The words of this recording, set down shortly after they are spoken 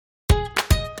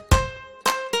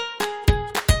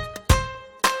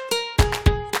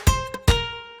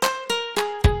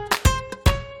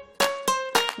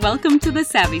Welcome to the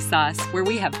Savvy Sauce, where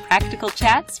we have practical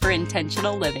chats for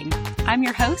intentional living. I'm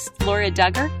your host, Laura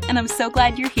Duggar, and I'm so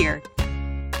glad you're here.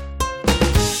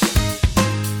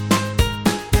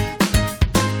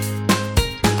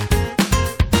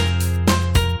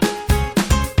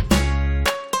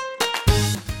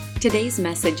 Today's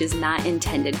message is not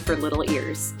intended for little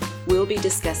ears. We'll be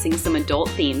discussing some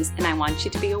adult themes, and I want you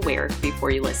to be aware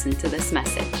before you listen to this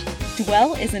message.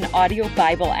 Dwell is an audio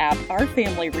Bible app our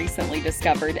family recently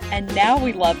discovered, and now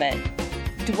we love it.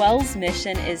 Dwell's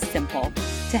mission is simple: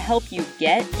 to help you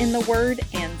get in the Word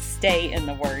and stay in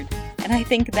the Word. And I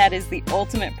think that is the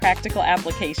ultimate practical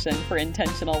application for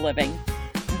intentional living.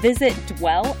 Visit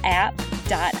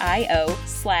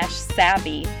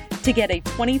dwellapp.io/savvy to get a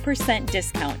 20%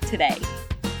 discount today.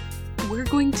 We're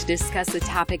going to discuss a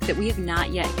topic that we have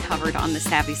not yet covered on the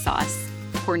Savvy Sauce: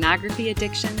 pornography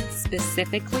addiction,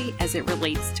 specifically as it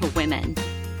relates to women.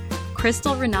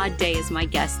 Crystal Renaud is my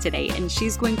guest today, and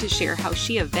she's going to share how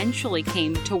she eventually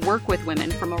came to work with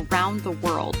women from around the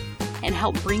world and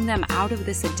help bring them out of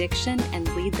this addiction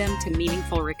and lead them to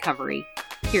meaningful recovery.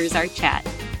 Here's our chat.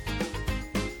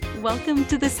 Welcome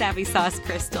to the Savvy Sauce,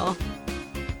 Crystal.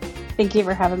 Thank you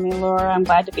for having me, Laura. I'm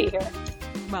glad to be here.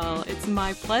 Well, it's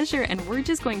my pleasure, and we're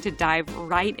just going to dive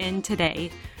right in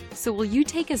today. So will you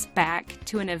take us back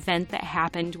to an event that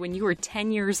happened when you were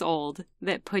 10 years old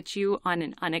that put you on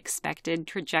an unexpected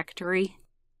trajectory?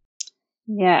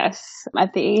 Yes.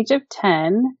 At the age of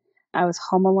 10, I was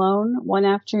home alone one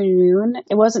afternoon.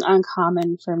 It wasn't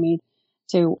uncommon for me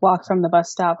to walk from the bus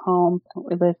stop home.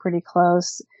 We lived pretty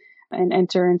close, and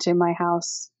enter into my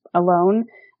house alone.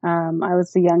 I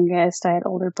was the youngest. I had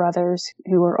older brothers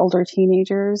who were older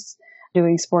teenagers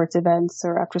doing sports events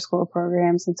or after school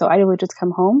programs. And so I would just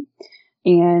come home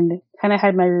and kind of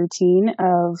had my routine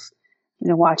of,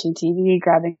 watching TV,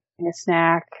 grabbing a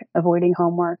snack, avoiding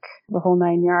homework, the whole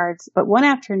 9 yards. But one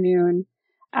afternoon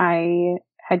I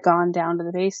had gone down to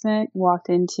the basement, walked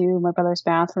into my brother's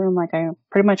bathroom like I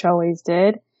pretty much always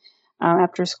did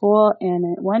after school.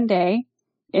 And one day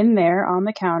in there on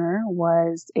the counter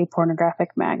was a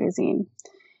pornographic magazine.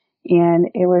 And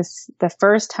it was the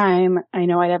first time I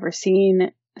know I'd ever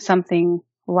seen something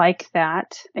like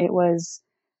that. It was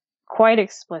quite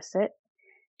explicit.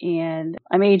 And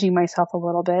I'm aging myself a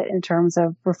little bit in terms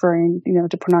of referring,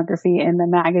 to pornography in the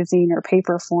magazine or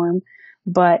paper form.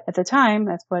 But at the time,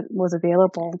 that's what was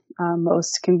available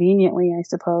most conveniently, I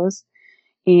suppose.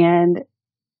 And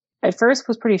at first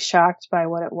was pretty shocked by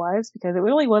what it was, because it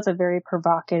really was a very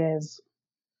provocative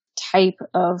type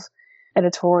of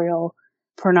editorial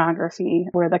pornography,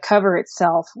 where the cover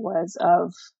itself was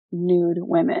of nude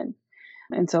women.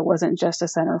 And so it wasn't just a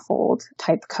centerfold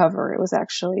type cover. It was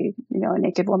actually, a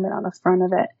naked woman on the front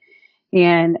of it.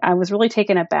 And I was really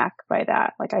taken aback by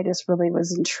that. Like, I just really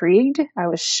was intrigued. I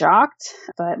was shocked,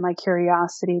 but my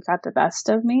curiosity got the best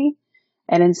of me.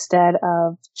 And instead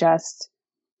of just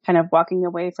kind of walking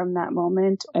away from that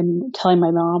moment and telling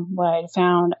my mom what I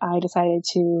found, I decided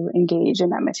to engage in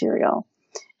that material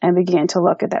and began to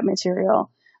look at that material,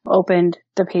 opened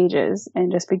the pages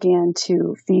and just began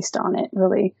to feast on it,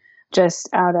 really just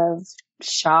out of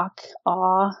shock,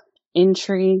 awe,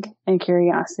 intrigue, and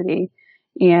curiosity.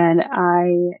 And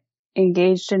I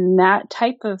engaged in that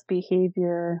type of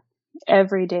behavior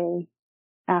every day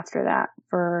after that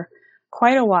for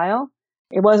quite a while.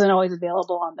 It wasn't always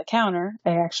available on the counter.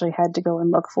 I actually had to go and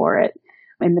look for it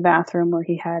in the bathroom, where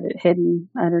he had it hidden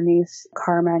underneath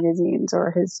car magazines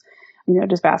or his,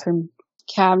 just bathroom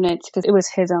cabinets, because it was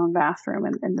his own bathroom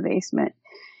in the basement.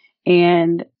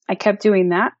 And I kept doing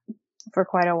that for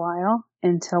quite a while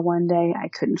until one day I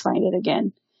couldn't find it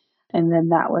again. And then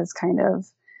that was kind of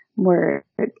where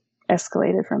it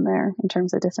escalated from there in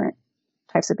terms of different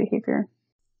types of behavior.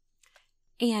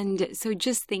 And so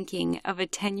just thinking of a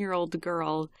 10-year-old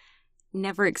girl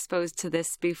never exposed to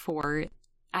this before,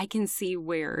 I can see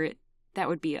where that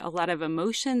would be a lot of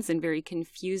emotions and very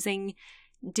confusing.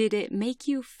 Did it make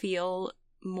you feel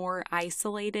more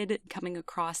isolated coming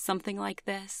across something like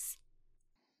this?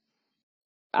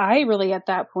 I really, at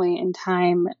that point in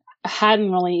time,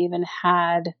 hadn't really even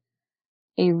had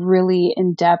a really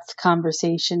in-depth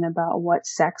conversation about what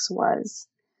sex was.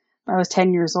 I was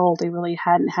 10 years old. We really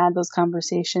hadn't had those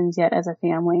conversations yet as a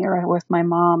family, or with my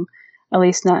mom, at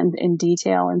least not in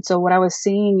detail. And so what I was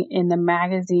seeing in the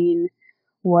magazine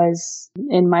was,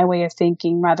 in my way of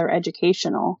thinking, rather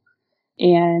educational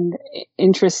and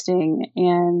interesting,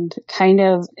 and kind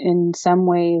of in some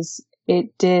ways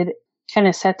it did kind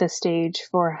of set the stage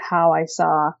for how I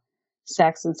saw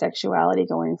sex and sexuality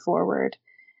going forward.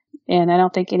 And I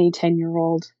don't think any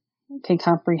 10-year-old can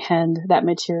comprehend that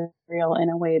material in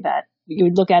a way that you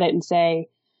would look at it and say,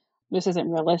 this isn't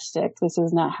realistic. This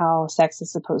is not how sex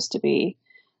is supposed to be.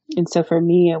 And so for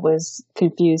me, it was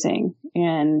confusing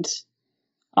and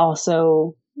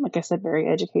also, like I said, very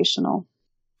educational.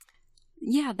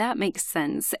 Yeah, that makes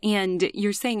sense. And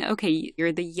you're saying, okay,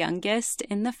 you're the youngest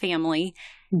in the family,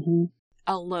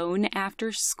 alone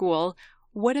after school.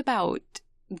 What about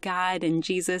God and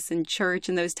Jesus and church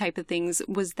and those type of things?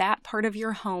 Was that part of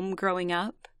your home growing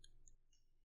up?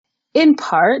 In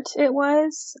part, it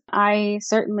was. I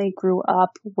certainly grew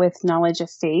up with knowledge of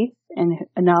faith and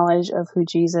a knowledge of who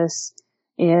Jesus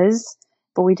is,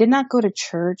 but we did not go to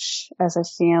church as a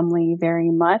family very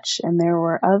much, and there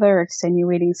were other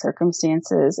extenuating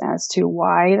circumstances as to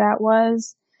why that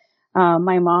was.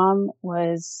 My mom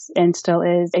was and still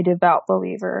is a devout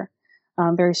believer,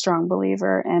 very strong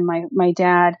believer, and my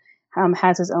dad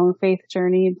has his own faith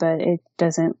journey, but it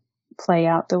doesn't play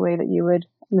out the way that you would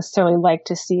necessarily like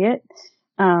to see it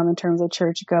in terms of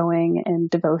church going and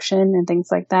devotion and things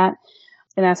like that.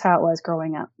 And that's how it was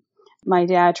growing up. My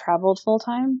dad traveled full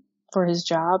time for his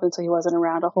job, and so he wasn't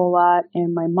around a whole lot.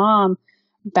 And my mom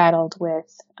battled with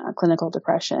clinical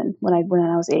depression when I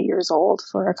was 8 years old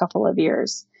for a couple of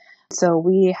years. So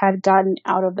we had gotten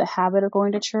out of the habit of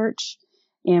going to church.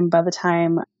 And by the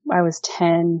time I was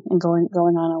 10 and going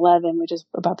on 11, which is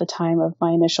about the time of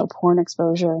my initial porn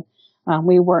exposure,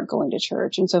 we weren't going to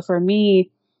church. And so for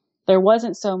me, there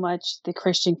wasn't so much the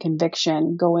Christian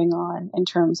conviction going on in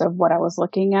terms of what I was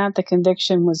looking at. The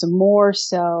conviction was more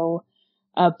so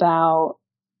about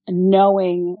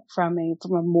knowing from a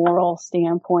moral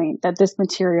standpoint that this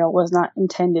material was not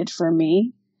intended for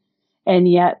me. And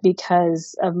yet,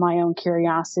 because of my own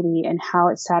curiosity and how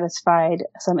it satisfied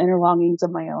some inner longings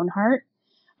of my own heart,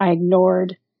 I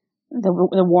ignored the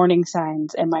warning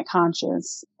signs in my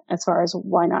conscience as far as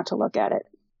why not to look at it.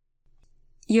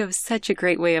 You have such a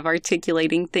great way of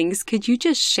articulating things. Could you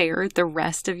just share the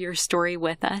rest of your story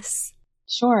with us?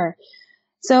 Sure.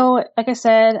 So, like I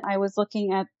said, I was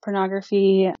looking at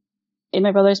pornography in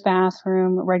my brother's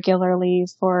bathroom regularly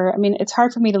it's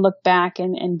hard for me to look back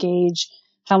and gauge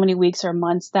how many weeks or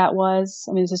months that was.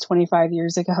 I mean, this is 25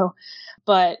 years ago,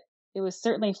 but it was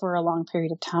certainly for a long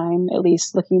period of time, at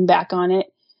least looking back on it.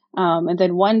 And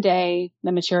then one day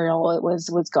the material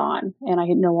was gone and I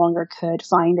no longer could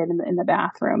find it in the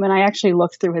bathroom. And I actually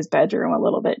looked through his bedroom a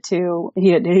little bit too.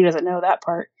 He doesn't know that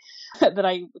part, that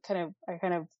I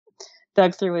kind of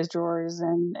dug through his drawers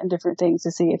and different things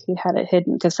to see if he had it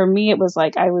hidden. Cause for me, it was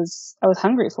like, I was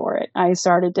hungry for it. I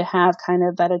started to have kind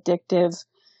of that addictive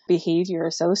behavior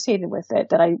associated with it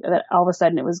that all of a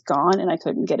sudden it was gone and I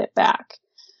couldn't get it back.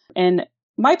 And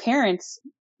my parents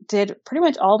did pretty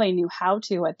much all they knew how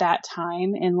to at that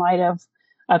time in light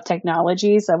of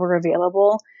technologies that were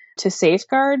available to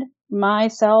safeguard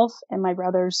myself and my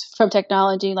brothers from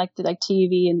technology like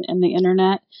TV and the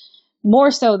internet.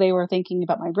 More so they were thinking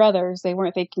about my brothers. They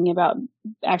weren't thinking about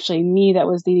actually me that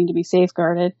was needing to be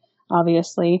safeguarded,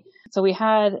 obviously. So we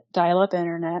had dial-up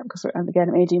internet, because again,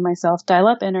 I'm aging myself,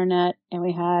 dial-up internet, and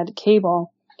we had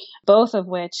cable, both of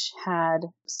which had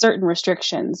certain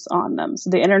restrictions on them.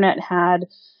 So the internet had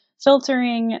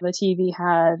filtering, the TV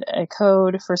had a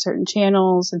code for certain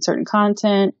channels and certain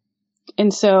content.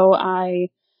 And so I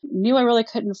knew I really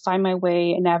couldn't find my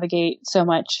way and navigate so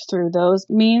much through those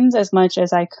means as much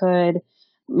as I could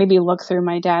maybe look through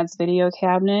my dad's video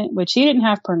cabinet, which he didn't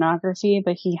have pornography,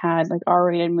 but he had like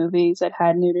R-rated movies that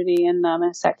had nudity in them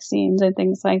and sex scenes and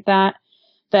things like that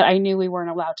I knew we weren't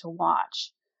allowed to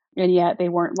watch. And yet they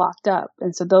weren't locked up.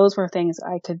 And so those were things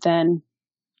I could then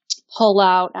pull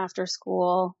out after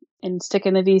school and stick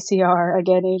in the VCR,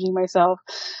 again, aging myself,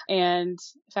 and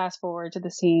fast forward to the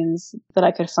scenes that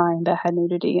I could find that had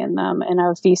nudity in them. And I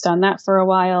would feast on that for a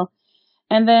while.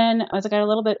 And then as I got a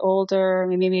little bit older,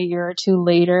 maybe a year or two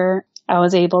later, I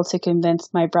was able to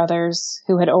convince my brothers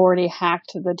who had already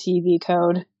hacked the TV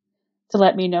code to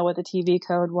let me know what the TV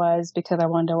code was because I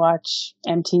wanted to watch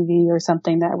MTV or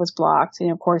something that was blocked.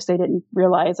 And of course, they didn't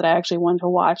realize that I actually wanted to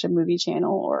watch a movie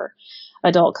channel or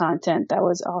adult content that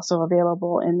was also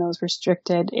available in those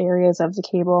restricted areas of the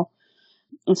cable.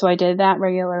 And so I did that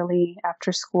regularly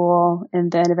after school.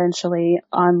 And then eventually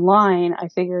online, I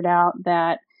figured out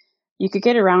that you could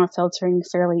get around filtering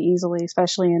fairly easily,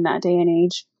 especially in that day and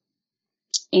age,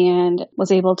 and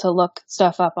was able to look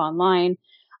stuff up online.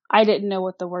 I didn't know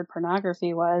what the word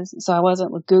pornography was, so I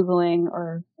wasn't Googling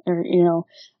or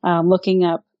looking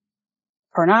up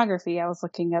pornography. I was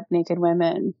looking up naked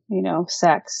women,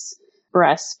 sex,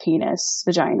 breasts, penis,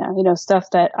 vagina, stuff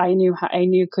that I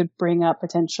knew could bring up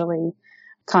potentially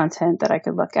content that I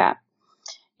could look at.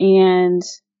 And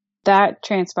that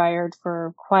transpired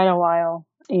for quite a while.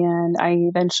 And I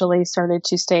eventually started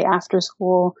to stay after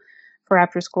school for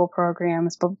after school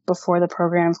programs. But before the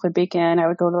programs would begin, I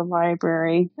would go to the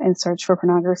library and search for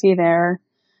pornography there.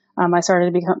 I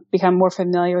started to become more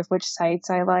familiar with which sites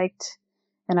I liked,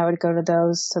 and I would go to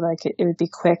those so that it would be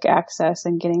quick access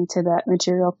and getting to that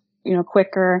material,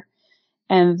 quicker.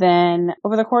 And then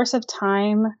over the course of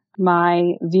time,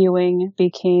 my viewing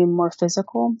became more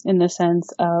physical in the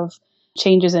sense of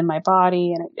changes in my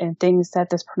body and things that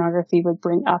this pornography would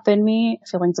bring up in me,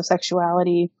 feelings of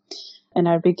sexuality. And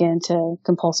I would begin to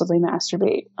compulsively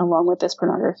masturbate along with this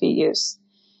pornography use.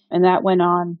 And that went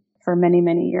on for many,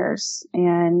 many years,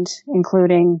 and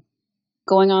including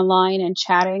going online and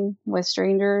chatting with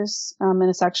strangers in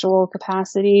a sexual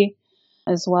capacity,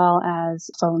 as well as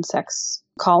phone sex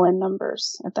call-in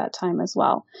numbers at that time as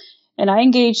well. And I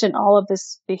engaged in all of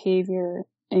this behavior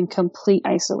in complete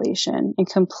isolation and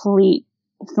completely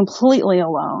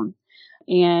alone.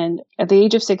 And at the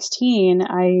age of 16,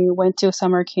 I went to a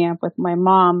summer camp with my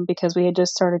mom because we had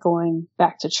just started going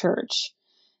back to church.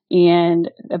 And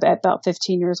at about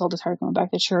 15 years old, I started going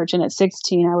back to church. And at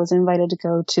 16, I was invited to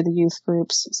go to the youth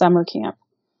group's summer camp.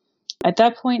 At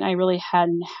that point, I really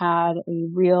hadn't had a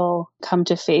real come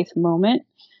to faith moment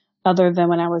other than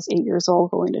when I was 8 years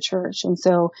old going to church. And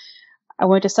so I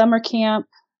went to summer camp,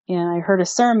 and I heard a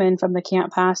sermon from the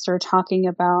camp pastor talking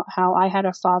about how I had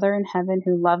a Father in heaven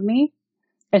who loved me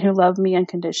and who loved me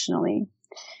unconditionally.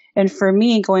 And for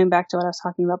me, going back to what I was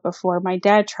talking about before, my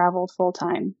dad traveled full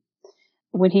time.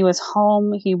 When he was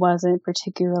home, he wasn't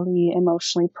particularly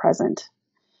emotionally present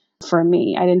for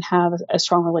me. I didn't have a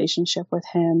strong relationship with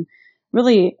him,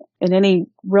 really in any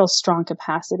real strong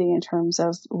capacity in terms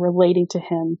of relating to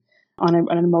him on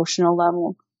an emotional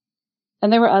level.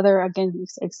 And there were other, again,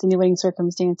 extenuating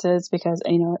circumstances because,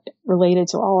 related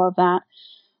to all of that.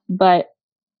 But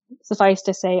suffice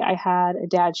to say, I had a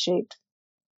dad-shaped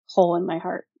hole in my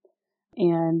heart.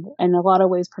 And in a lot of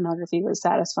ways, pornography was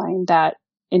satisfying that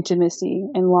intimacy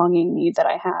and longing need that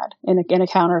I had in a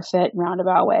counterfeit,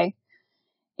 roundabout way.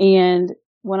 And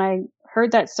when I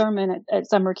heard that sermon at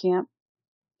summer camp,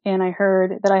 and I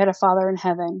heard that I had a Father in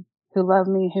heaven who loved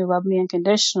me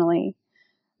unconditionally,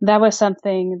 that was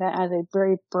something that as a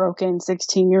very broken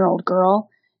 16-year-old girl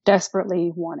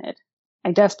desperately wanted.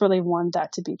 I desperately wanted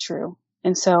that to be true.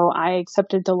 And so I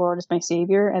accepted the Lord as my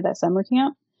Savior at that summer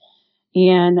camp.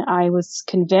 And I was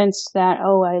convinced that,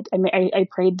 I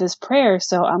prayed this prayer,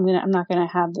 so I'm not gonna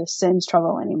have this sin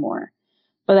struggle anymore.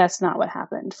 But that's not what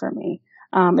happened for me.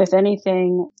 If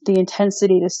anything, the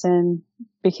intensity to sin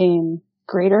became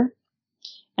greater,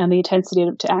 and the intensity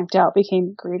to act out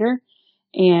became greater,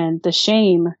 and the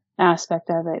shame aspect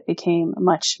of it became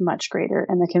much, much greater,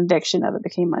 and the conviction of it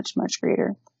became much, much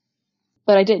greater.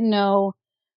 But I didn't know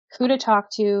who to talk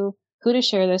to, who to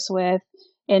share this with.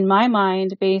 In my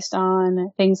mind, based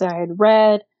on things I had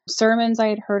read, sermons I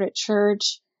had heard at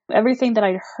church, everything that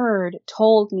I'd heard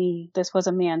told me this was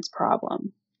a man's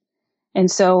problem. And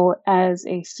so as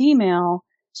a female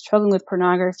struggling with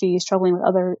pornography, struggling with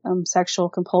other sexual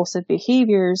compulsive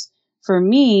behaviors, for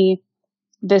me,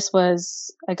 this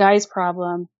was a guy's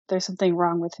problem. There's something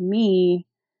wrong with me.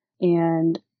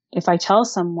 And if I tell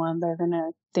someone, they're going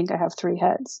to think I have three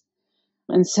heads.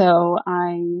 And so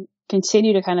I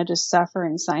continue to kind of just suffer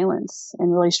in silence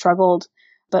and really struggled,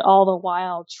 but all the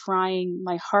while trying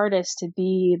my hardest to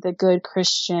be the good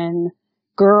Christian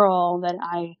girl that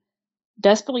I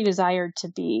desperately desired to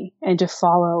be and to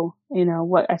follow,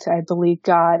 what I believe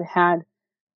God had,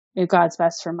 God's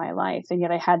best for my life. And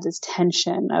yet I had this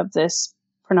tension of this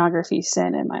pornography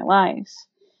sin in my life.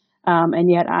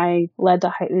 And yet I led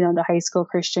the high school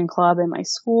Christian club in my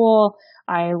school.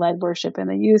 I led worship in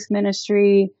the youth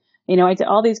ministry. I did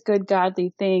all these good,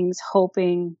 godly things,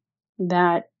 hoping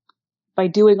that by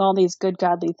doing all these good,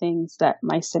 godly things, that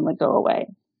my sin would go away.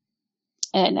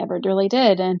 And it never really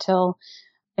did until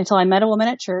I met a woman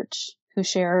at church who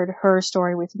shared her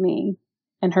story with me.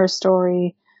 And her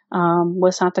story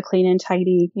was not the clean and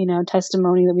tidy,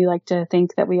 testimony that we like to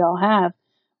think that we all have.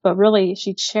 But really,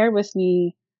 she shared with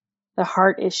me the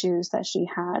heart issues that she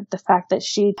had, the fact that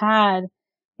she had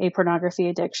a pornography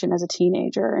addiction as a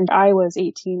teenager. And I was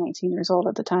 18, 19 years old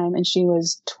at the time, and she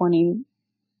was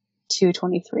 22,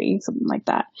 23, something like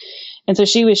that. And so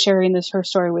she was sharing her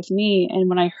story with me. And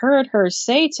when I heard her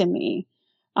say to me,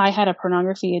 I had a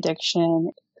pornography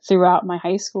addiction throughout my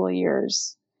high school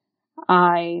years,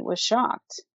 I was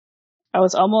shocked. I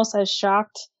was almost as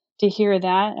shocked to hear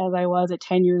that as I was at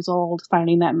 10 years old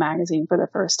finding that magazine for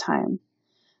the first time,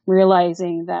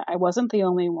 realizing that I wasn't the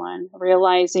only one,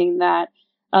 realizing that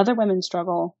other women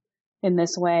struggle in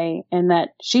this way, and that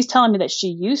she's telling me that she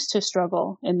used to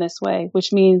struggle in this way,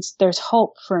 which means there's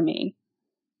hope for me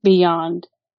beyond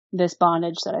this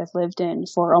bondage that I've lived in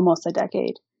for almost a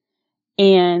decade.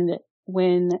 And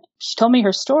when she told me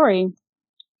her story,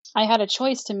 I had a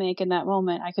choice to make in that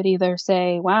moment. I could either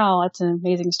say, wow, that's an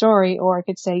amazing story, or I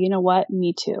could say, you know what,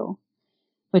 me too.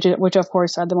 Which of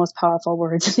course are the most powerful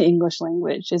words in the English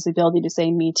language, is the ability to say,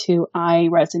 me too, I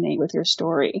resonate with your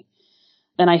story.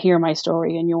 And I hear my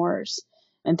story and yours.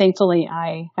 And thankfully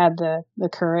I had the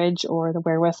courage or the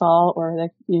wherewithal or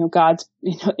the, God's,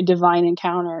 divine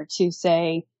encounter to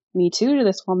say, me too, to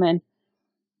this woman.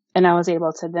 And I was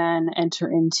able to then enter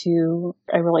into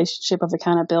a relationship of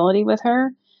accountability with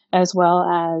her, as well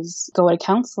as go to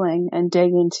counseling and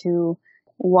dig into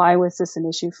why was this an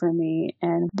issue for me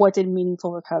and what did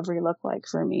meaningful recovery look like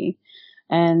for me.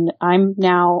 And I'm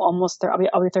now almost there.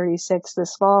 I'll be 36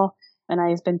 this fall, and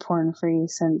I've been porn free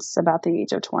since about the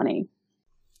age of 20.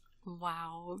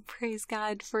 Wow. Praise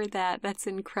God for that. That's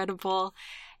incredible.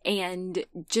 And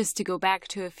just to go back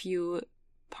to a few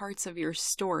parts of your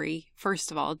story, first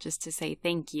of all, just to say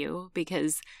thank you,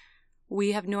 because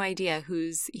we have no idea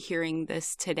who's hearing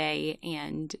this today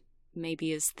and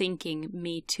maybe is thinking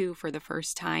me too for the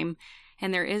first time.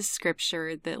 And there is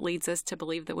scripture that leads us to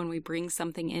believe that when we bring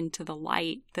something into the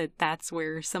light, that's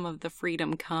where some of the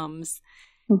freedom comes.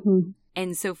 Mm-hmm.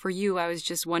 And so for you, I was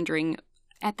just wondering,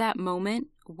 at that moment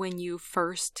when you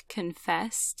first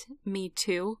confessed me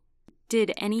too,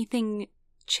 did anything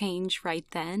change right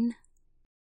then?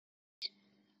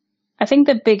 I think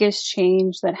the biggest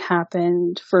change that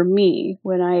happened for me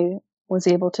when I was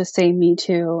able to say me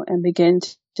too and begin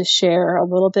to share a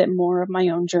little bit more of my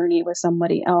own journey with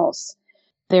somebody else,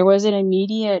 there was an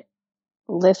immediate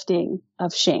lifting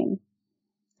of shame.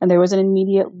 And there was an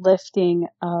immediate lifting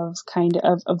of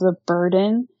of the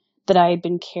burden that I had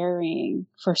been carrying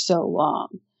for so long.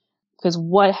 Because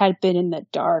what had been in the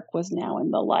dark was now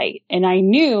in the light. And I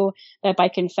knew that by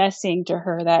confessing to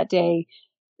her that day,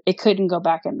 it couldn't go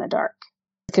back in the dark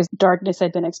because darkness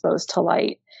had been exposed to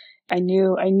light. I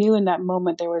knew in that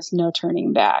moment there was no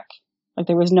turning back. Like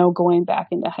there was no going back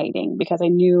into hiding, because I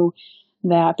knew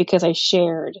that because I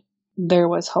shared, there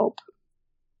was hope.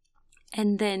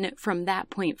 And then from that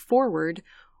point forward,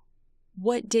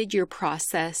 what did your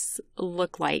process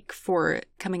look like for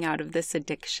coming out of this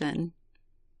addiction?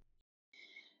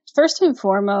 First and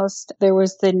foremost, there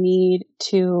was the need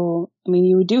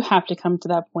you do have to come to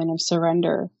that point of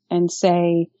surrender and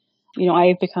say, I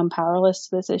have become powerless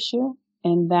to this issue,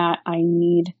 and that I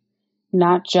need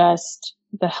not just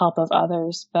the help of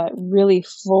others, but really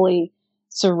fully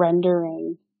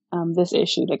surrendering this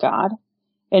issue to God.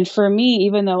 And for me,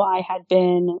 even though I had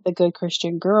been the good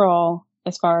Christian girl,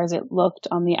 as far as it looked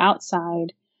on the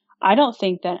outside, I don't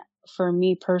think that for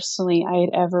me personally, I had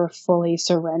ever fully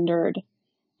surrendered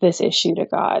this issue to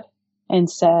God and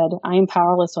said, I am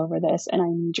powerless over this and I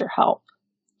need your help.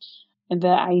 And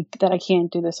that I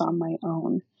can't do this on my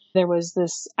own. There was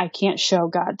this, I can't show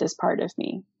God this part of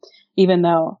me, even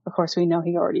though, of course, we know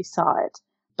he already saw it.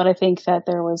 But I think that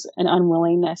there was an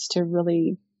unwillingness to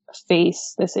really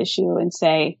face this issue and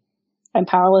say, I'm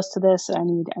powerless to this.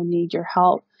 And I need your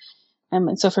help.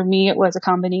 And so for me, it was a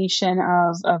combination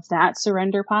of that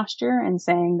surrender posture and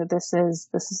saying that this is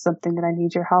something that I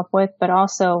need your help with, but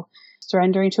also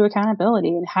surrendering to accountability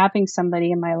and having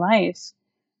somebody in my life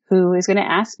who is going to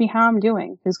ask me how I'm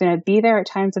doing, who's going to be there at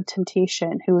times of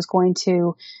temptation, who is going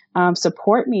to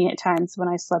support me at times when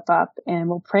I slip up and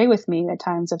will pray with me at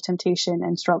times of temptation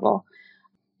and struggle.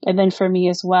 And then for me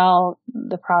as well,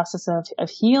 the process of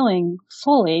healing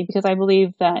fully, because I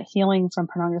believe that healing from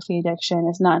pornography addiction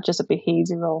is not just a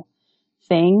behavioral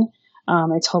thing.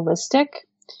 It's holistic.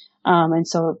 And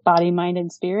so body, mind,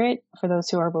 and spirit for those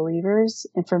who are believers.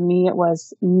 And for me, it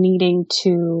was needing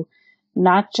to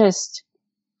not just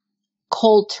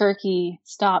cold turkey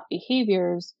stop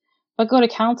behaviors, but go to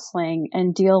counseling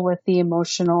and deal with the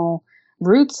emotional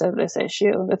roots of this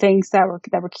issue. The things that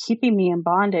were keeping me in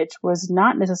bondage was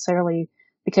not necessarily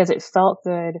because it felt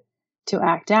good to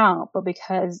act out, but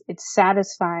because it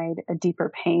satisfied a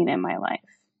deeper pain in my life.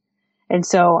 And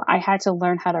so I had to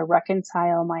learn how to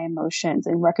reconcile my emotions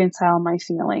and reconcile my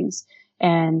feelings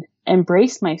and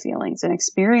embrace my feelings and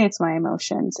experience my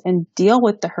emotions and deal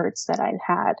with the hurts that I'd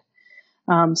had,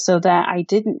 so that I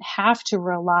didn't have to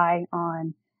rely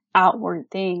on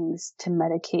outward things to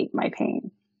medicate my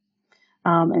pain.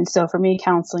 And so for me,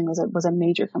 counseling was a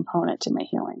major component to my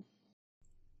healing.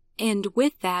 And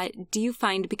with that, do you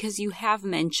find, because you have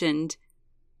mentioned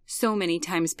so many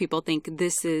times people think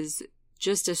this is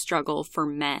just a struggle for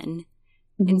men.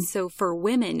 Mm-hmm. And so for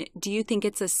women, do you think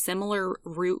it's a similar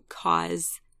root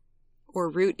cause or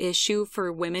root issue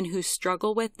for women who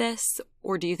struggle with this?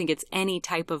 Or do you think it's any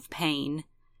type of pain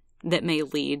that may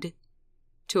lead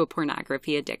to a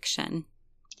pornography addiction?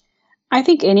 I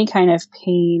think any kind of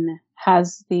pain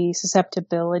has the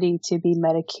susceptibility to be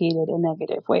medicated in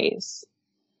negative ways.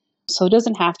 So it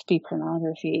doesn't have to be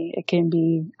pornography. It can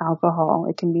be alcohol.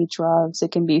 It can be drugs.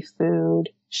 It can be food,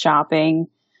 shopping.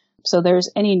 So there's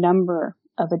any number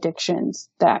of addictions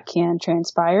that can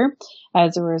transpire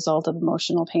as a result of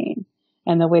emotional pain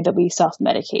and the way that we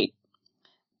self-medicate.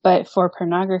 But for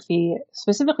pornography,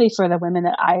 specifically for the women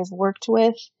that I've worked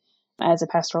with as a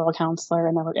pastoral counselor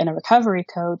and a recovery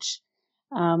coach,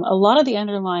 a lot of the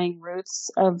underlying roots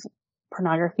of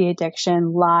pornography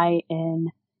addiction lie in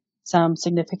some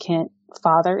significant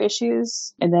father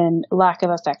issues and then lack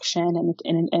of affection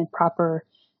and proper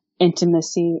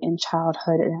intimacy in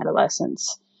childhood and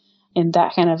adolescence. And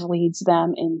that kind of leads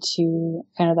them into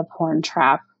kind of the porn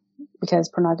trap, because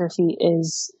pornography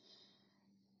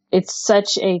it's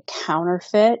such a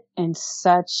counterfeit and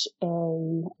such a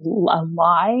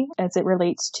lie as it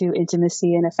relates to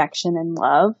intimacy and affection and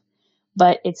love.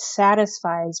 But it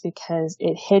satisfies because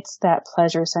it hits that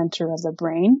pleasure center of the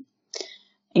brain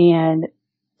and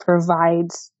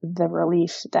provides the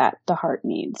relief that the heart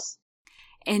needs.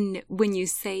 And when you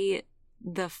say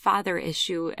the father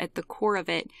issue at the core of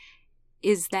it,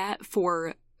 is that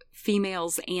for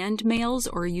females and males,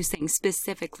 or are you saying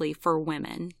specifically for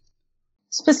women?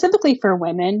 Specifically for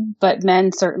women, but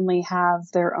men certainly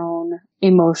have their own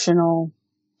emotional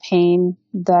pain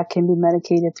that can be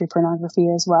medicated through pornography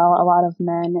as well. A lot of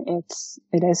men, it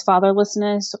is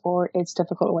fatherlessness or it's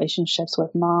difficult relationships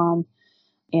with mom.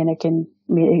 And it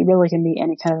really can be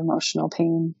any kind of emotional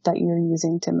pain that you're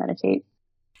using to medicate.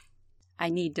 I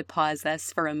need to pause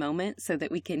us for a moment so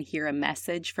that we can hear a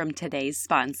message from today's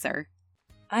sponsor.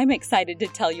 I'm excited to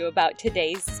tell you about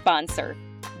today's sponsor,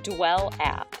 Dwell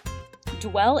app.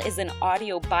 Dwell is an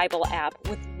audio Bible app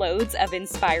with loads of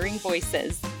inspiring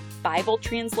voices, Bible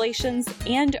translations,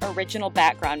 and original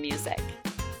background music.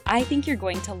 I think you're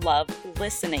going to love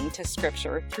listening to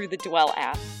Scripture through the Dwell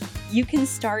app. You can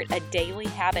start a daily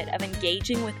habit of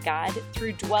engaging with God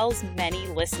through Dwell's many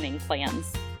listening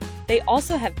plans. They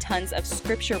also have tons of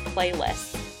Scripture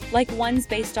playlists, like ones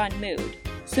based on mood.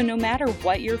 So no matter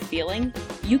what you're feeling,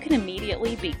 you can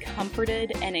immediately be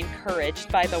comforted and encouraged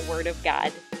by the Word of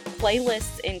God.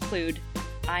 Playlists include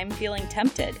I'm feeling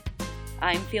tempted,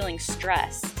 I'm feeling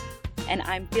stressed, and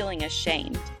I'm feeling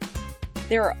ashamed.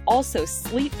 There are also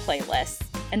sleep playlists,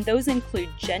 and those include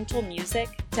gentle music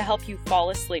to help you fall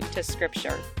asleep to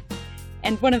Scripture.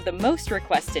 And one of the most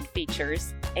requested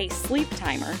features, a sleep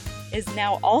timer, is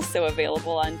now also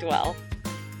available on Dwell.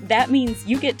 That means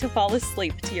you get to fall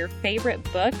asleep to your favorite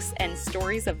books and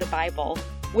stories of the Bible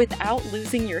without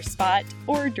losing your spot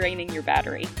or draining your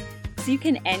battery. So you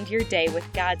can end your day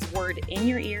with God's Word in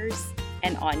your ears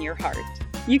and on your heart.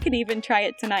 You can even try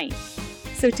it tonight.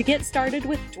 So to get started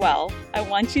with Dwell, I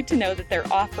want you to know that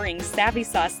they're offering Savvy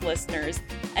Sauce listeners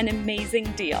an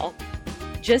amazing deal.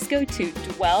 Just go to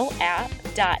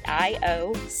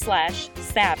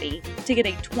dwellapp.io/savvy to get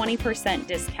a 20%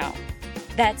 discount.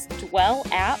 That's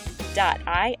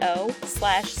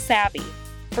dwellapp.io/savvy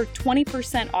for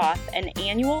 20% off an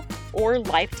annual or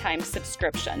lifetime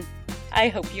subscription. I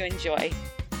hope you enjoy.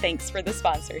 Thanks for the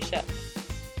sponsorship.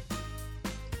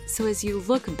 So as you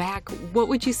look back, what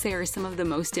would you say are some of the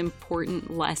most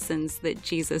important lessons that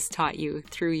Jesus taught you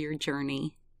through your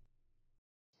journey?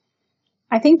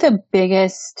 I think the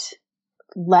biggest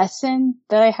lesson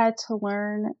that I had to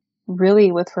learn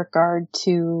really with regard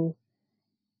to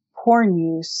porn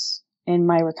use in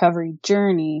my recovery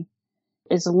journey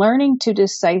is learning to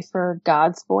decipher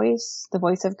God's voice, the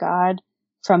voice of God,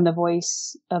 from the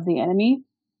voice of the enemy.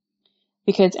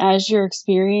 Because as you're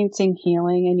experiencing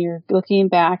healing and you're looking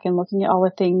back and looking at all the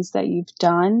things that you've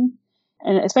done,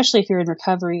 and especially if you're in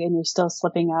recovery and you're still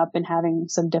slipping up and having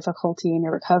some difficulty in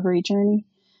your recovery journey,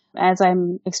 as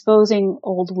I'm exposing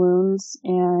old wounds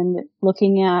and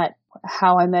looking at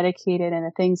how I medicated and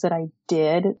the things that I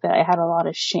did that I had a lot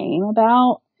of shame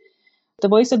about, the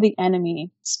voice of the enemy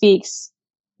speaks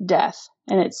death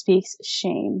and it speaks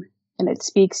shame and it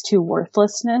speaks to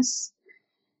worthlessness.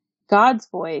 God's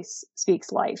voice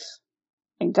speaks life,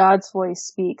 and God's voice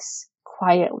speaks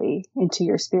quietly into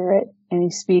your spirit, and he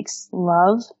speaks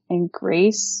love and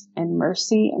grace and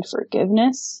mercy and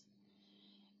forgiveness.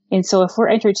 And so if we're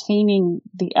entertaining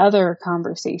the other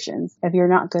conversations, if you're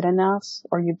not good enough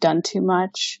or you've done too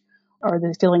much, or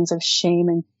the feelings of shame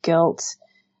and guilt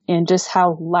and just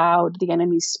how loud the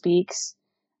enemy speaks,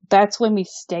 that's when we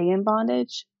stay in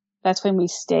bondage. That's when we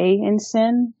stay in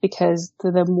sin, because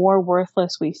the more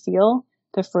worthless we feel,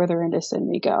 the further into sin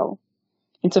we go.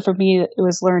 And so for me, it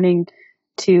was learning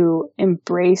to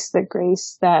embrace the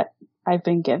grace that I've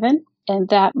been given and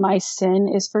that my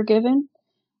sin is forgiven,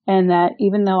 and that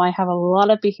even though I have a lot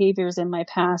of behaviors in my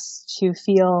past to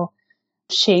feel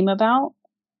shame about,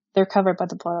 they're covered by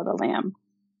the blood of the Lamb,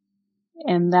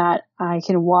 and that I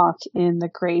can walk in the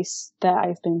grace that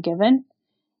I've been given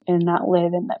and not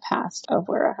live in the past of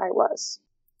where I was.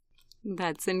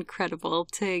 That's incredible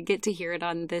to get to hear it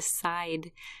on this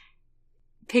side.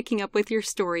 Picking up with your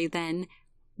story then,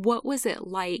 what was it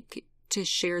like to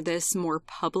share this more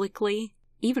publicly,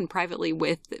 even privately,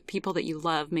 with people that you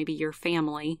love, maybe your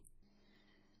family?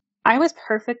 I was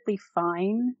perfectly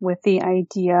fine with the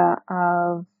idea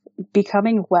of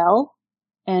becoming well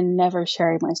and never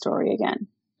sharing my story again.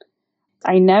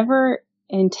 I never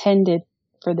intended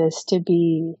for this to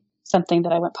be something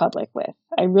that I went public with.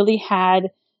 I really had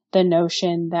the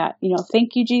notion that,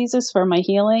 thank you, Jesus, for my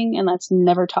healing, and let's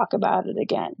never talk about it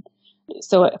again.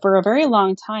 So for a very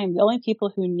long time, the only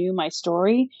people who knew my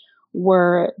story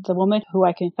were the woman who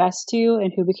I confessed to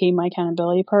and who became my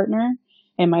accountability partner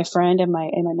and my friend and my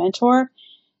mentor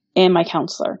and my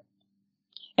counselor.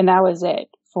 And that was it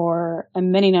for a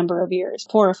many number of years,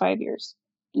 4 or 5 years.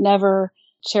 Never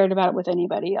shared about it with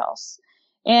anybody else.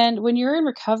 And when you're in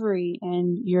recovery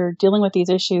and you're dealing with these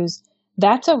issues,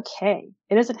 that's okay.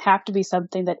 It doesn't have to be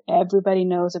something that everybody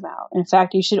knows about. In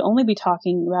fact, you should only be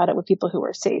talking about it with people who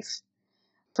are safe.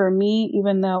 For me,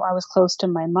 even though I was close to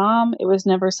my mom, it was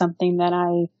never something that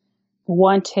I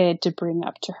wanted to bring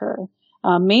up to her,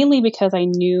 mainly because I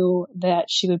knew that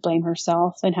she would blame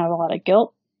herself and have a lot of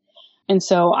guilt. And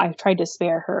so I tried to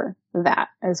spare her that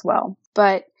as well.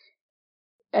 But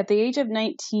at the age of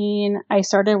 19, I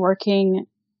started working,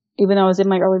 even though I was in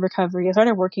my early recovery, I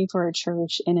started working for a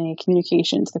church in a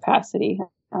communications capacity.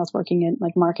 I was working in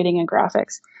marketing and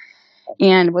graphics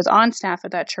and was on staff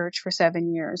at that church for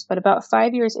 7 years. But about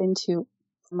 5 years into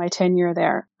my tenure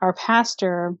there, our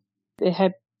pastor, it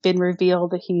had been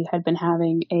revealed that he had been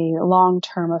having a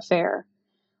long-term affair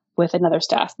with another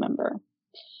staff member.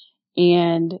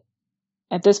 And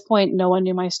at this point, no one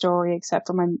knew my story except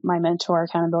for my mentor,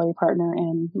 accountability partner,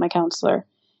 and my counselor.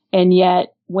 And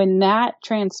yet, when that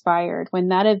transpired, when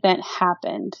that event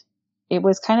happened, it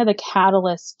was kind of the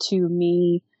catalyst to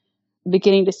me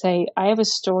beginning to say, I have a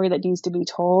story that needs to be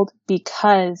told,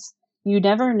 because you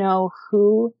never know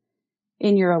who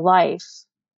in your life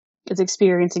is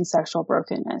experiencing sexual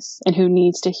brokenness and who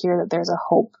needs to hear that there's a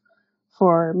hope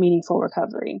for meaningful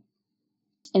recovery.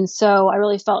 And so I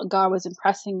really felt God was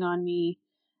impressing on me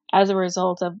as a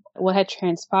result of what had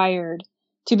transpired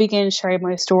to begin sharing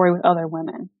my story with other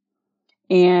women.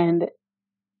 And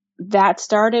that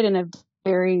started in a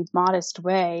very modest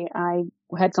way. I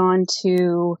had gone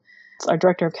to our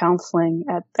director of counseling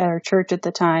at our church at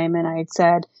the time, and I had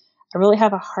said, I really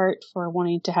have a heart for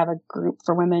wanting to have a group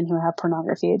for women who have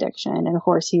pornography addiction. And of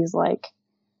course, he's like,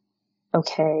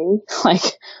 okay,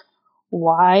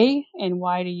 why? And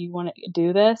why do you want to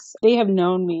do this? They have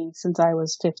known me since I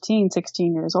was 15,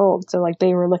 16 years old. So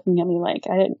they were looking at me like,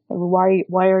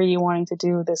 why are you wanting to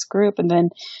do this group? And then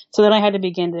I had to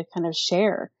begin to kind of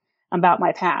share about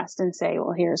my past and say,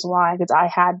 well, here's why, because I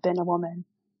had been a woman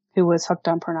who was hooked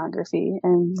on pornography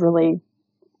and really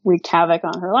wreaked havoc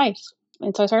on her life.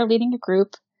 And so I started leading a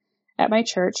group at my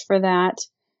church for that.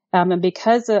 And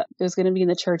because it was going to be in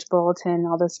the church bulletin and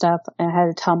all this stuff, I had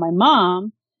to tell my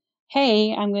mom,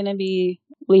 hey, I'm going to be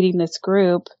leading this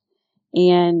group.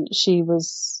 And she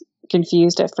was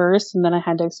confused at first. And then I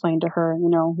had to explain to her,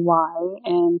 why.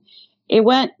 And it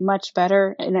went much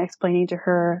better in explaining to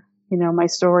her, my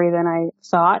story than I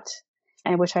thought.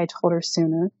 I wish I told her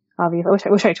sooner. Obviously,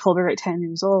 I wish I told her at 10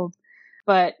 years old.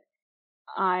 But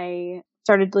I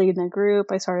started leading the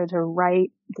group. I started to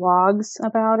write blogs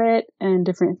about it and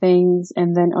different things.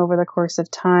 And then over the course of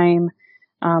time,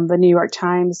 the New York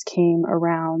Times came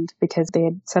around because they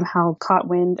had somehow caught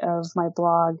wind of my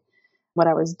blog, what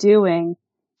I was doing.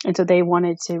 And so they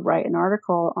wanted to write an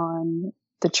article on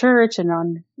the church and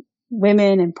on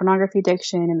women and pornography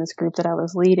addiction in this group that I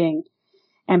was leading.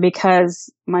 And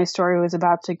because my story was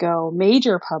about to go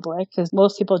major public, because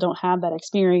most people don't have that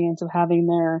experience of having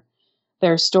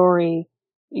their story,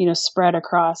 spread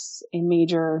across a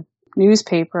major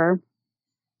newspaper,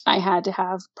 I had to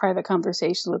have private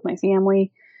conversations with my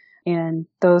family, and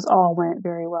those all went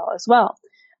very well as well.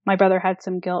 My brother had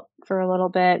some guilt for a little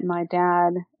bit. My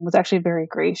dad was actually very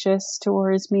gracious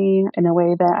towards me in a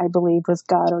way that I believe was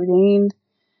God ordained.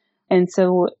 And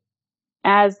so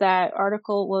as that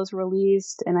article was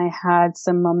released and I had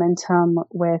some momentum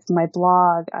with my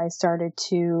blog, I started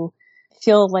to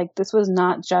feel like this was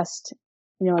not just,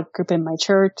 a group in my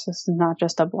church. This is not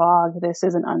just a blog. This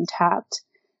is an untapped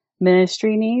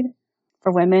ministry need.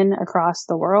 for women across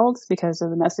the world because of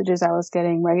the messages I was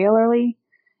getting regularly.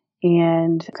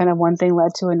 And kind of one thing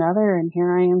led to another, and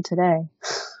here I am today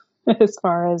as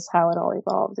far as how it all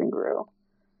evolved and grew.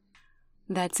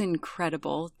 That's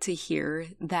incredible to hear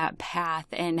that path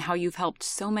and how you've helped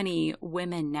so many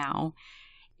women now.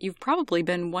 You've probably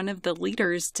been one of the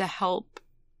leaders to help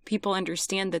people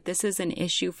understand that this is an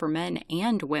issue for men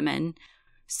and women.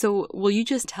 So will you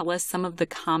just tell us some of the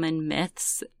common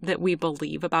myths that we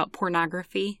believe about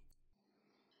pornography?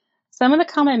 Some of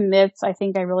the common myths I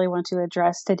think I really want to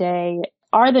address today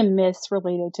are the myths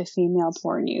related to female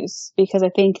porn use, because I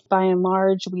think by and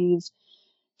large we've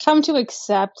come to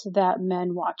accept that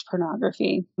men watch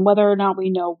pornography. Whether or not we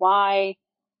know why,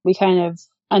 we kind of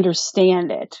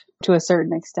understand it to a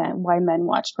certain extent, why men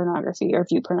watch pornography or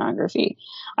view pornography.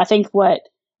 I think what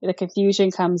the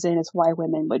confusion comes in is why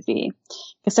women would be.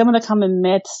 Because some of the common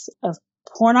myths of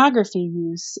pornography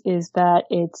use is that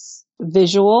it's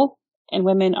visual, and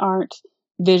women aren't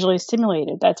visually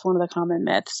stimulated. That's one of the common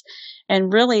myths.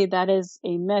 And really that is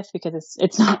a myth because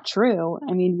it's not true.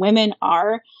 I mean, women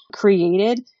are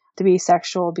created to be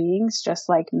sexual beings just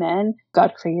like men.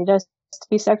 God created us to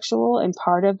be sexual, and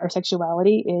part of our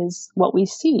sexuality is what we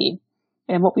see.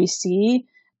 And what we see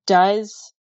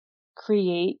does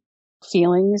create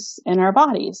feelings in our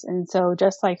bodies. And so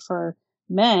just like for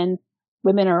men,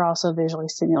 women are also visually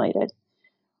stimulated.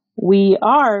 We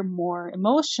are more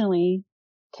emotionally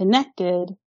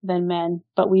connected than men,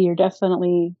 but we are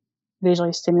definitely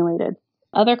visually stimulated.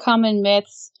 Other common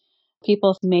myths,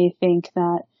 people may think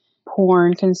that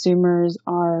porn consumers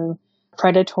are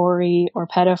predatory or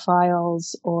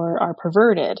pedophiles or are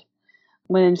perverted,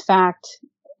 when in fact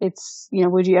it's,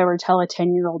 would you ever tell a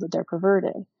 10-year-old that they're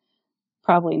perverted?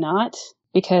 Probably not,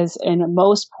 because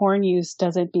most porn use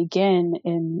doesn't begin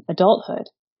in adulthood.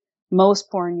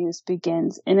 Most porn use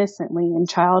begins innocently in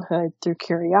childhood through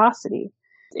curiosity,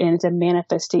 and it's a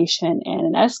manifestation and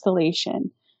an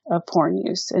escalation of porn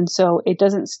use. And so it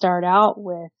doesn't start out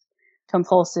with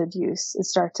compulsive use. It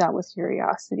starts out with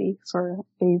curiosity for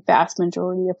a vast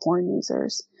majority of porn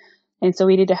users. And so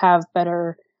we need to have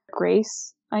better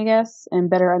grace, I guess, and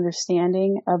better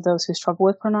understanding of those who struggle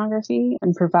with pornography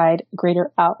and provide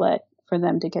greater outlet for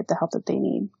them to get the help that they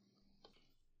need.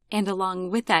 And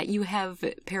along with that, you have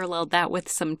paralleled that with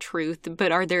some truth,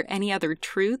 but are there any other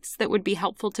truths that would be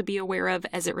helpful to be aware of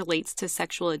as it relates to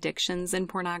sexual addictions and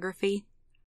pornography?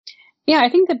 Yeah, I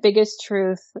think the biggest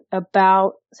truth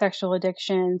about sexual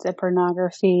addictions and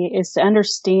pornography is to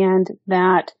understand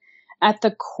that at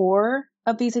the core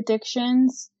of these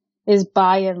addictions is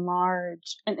by and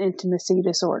large an intimacy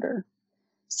disorder.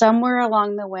 Somewhere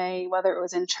along the way, whether it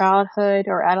was in childhood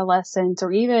or adolescence,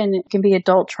 or even it can be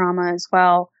adult trauma as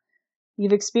well,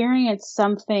 you've experienced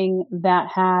something that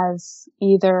has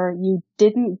either you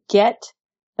didn't get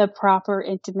the proper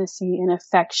intimacy and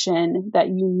affection that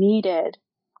you needed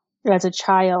as a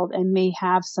child and may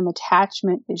have some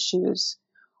attachment issues,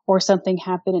 or something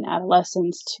happened in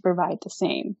adolescence to provide the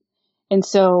same. And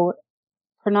so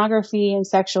pornography and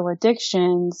sexual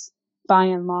addictions, by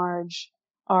and large,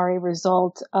 are a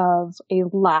result of a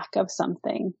lack of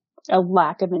something, a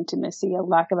lack of intimacy, a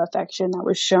lack of affection that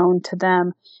was shown to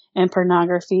them in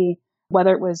pornography,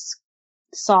 whether it was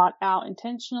sought out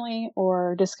intentionally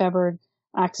or discovered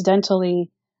accidentally.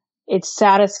 It's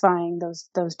satisfying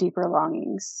those deeper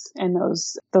longings and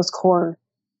those core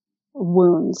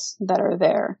wounds that are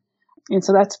there. And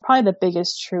so that's probably the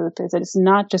biggest truth, is that it's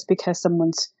not just because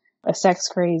someone's a sex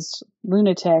crazed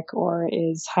lunatic or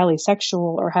is highly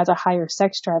sexual or has a higher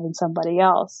sex drive than somebody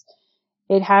else.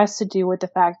 It has to do with the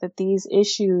fact that these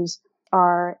issues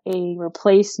are a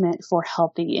replacement for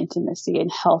healthy intimacy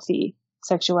and healthy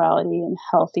sexuality and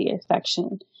healthy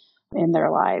affection in their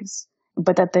lives,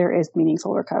 but that there is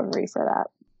meaningful recovery for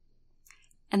that.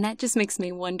 And that just makes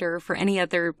me wonder, for any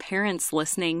other parents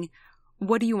listening,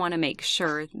 what do you want to make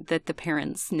sure that the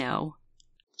parents know?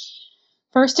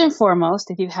 First and foremost,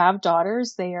 if you have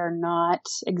daughters, they are not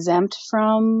exempt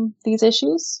from these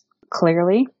issues.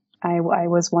 Clearly, I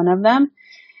was one of them.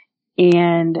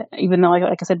 And even though,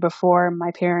 like I said before,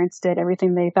 my parents did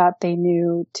everything they thought they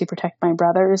knew to protect my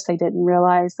brothers, they didn't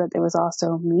realize that it was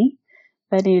also me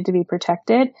that needed to be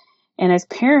protected. And as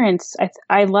parents,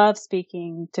 I love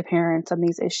speaking to parents on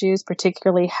these issues,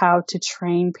 particularly how to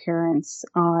train parents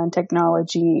on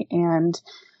technology and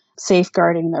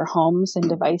safeguarding their homes and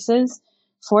devices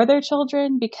for their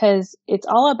children, because it's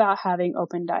all about having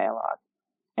open dialogue.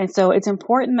 And so it's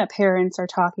important that parents are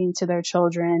talking to their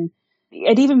children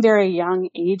at even very young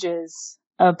ages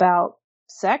about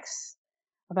sex,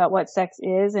 about what sex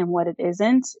is and what it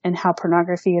isn't, and how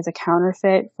pornography is a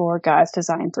counterfeit for God's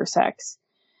design for sex.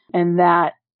 and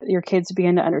that your kids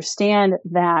begin to understand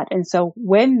that. And so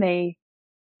when they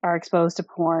are exposed to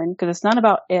porn, because it's not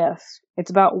about if,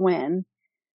 it's about when,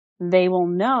 they will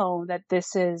know that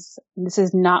this is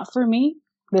not for me.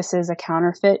 This is a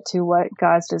counterfeit to what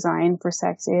God's design for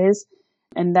sex is.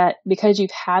 And that because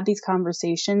you've had these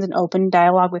conversations and open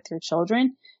dialogue with your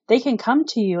children, they can come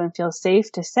to you and feel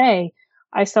safe to say,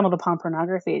 I stumbled upon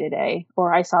pornography today,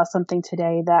 or I saw something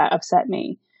today that upset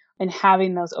me. And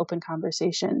having those open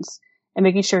conversations and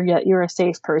making sure that you're a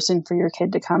safe person for your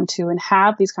kid to come to and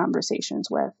have these conversations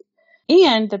with.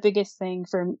 And the biggest thing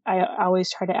I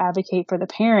always try to advocate for the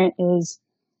parent is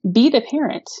be the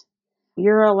parent.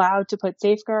 You're allowed to put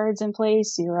safeguards in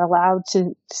place. You're allowed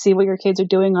to see what your kids are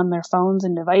doing on their phones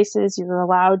and devices. You're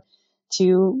allowed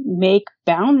to make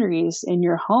boundaries in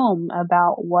your home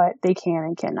about what they can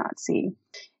and cannot see,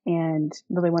 and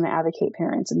really want to advocate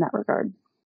parents in that regard.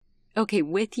 Okay,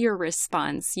 with your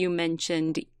response, you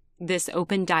mentioned this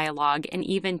open dialogue and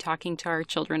even talking to our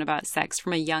children about sex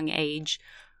from a young age.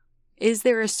 Is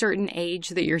there a certain age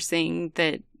that you're saying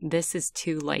that this is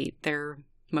too late? They're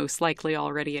most likely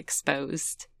already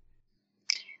exposed.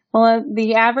 Well,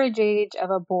 the average age of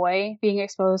a boy being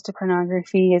exposed to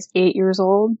pornography is 8 years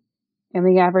old, and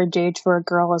the average age for a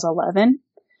girl is 11.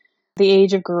 The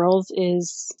age of girls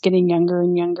is getting younger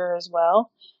and younger as well.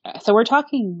 So we're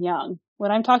talking young.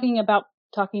 When I'm talking about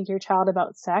talking to your child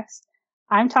about sex,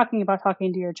 I'm talking about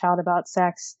talking to your child about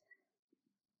sex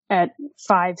at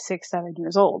 5, 6, 7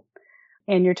 years old.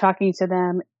 And you're talking to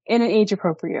them in an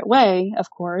age-appropriate way, of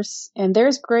course. And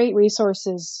there's great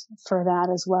resources for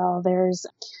that as well. There's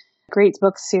a great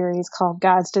book series called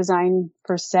God's Design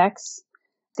for Sex.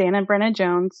 Dan and Brenna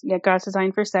Jones, God's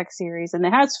Design for Sex series. And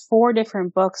it has 4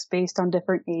 different books based on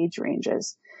different age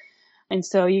ranges. And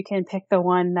so you can pick the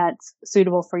one that's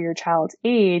suitable for your child's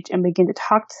age and begin to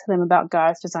talk to them about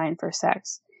God's design for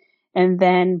sex. And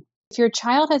then if your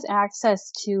child has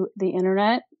access to the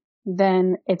internet,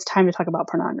 then it's time to talk about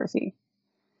pornography.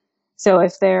 So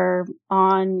if they're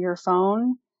on your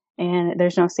phone and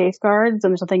there's no safeguards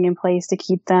and there's nothing in place to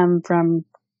keep them from,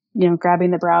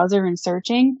 grabbing the browser and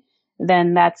searching,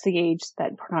 then that's the age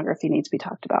that pornography needs to be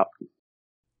talked about.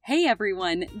 Hey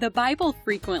everyone, the Bible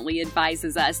frequently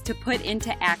advises us to put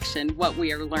into action what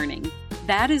we are learning.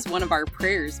 That is one of our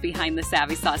prayers behind the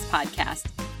Savvy Sauce podcast,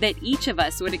 that each of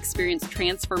us would experience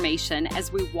transformation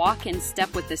as we walk in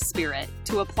step with the Spirit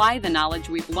to apply the knowledge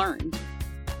we've learned.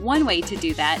 One way to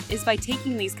do that is by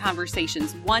taking these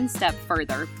conversations one step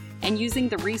further and using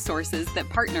the resources that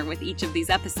partner with each of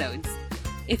these episodes.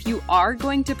 If you are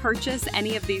going to purchase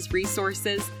any of these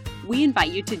resources, we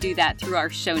invite you to do that through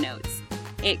our show notes.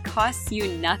 It costs you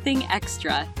nothing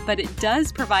extra, but it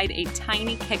does provide a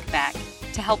tiny kickback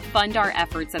to help fund our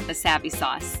efforts at the Savvy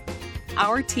Sauce.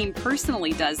 Our team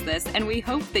personally does this, and we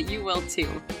hope that you will too,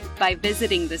 by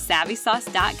visiting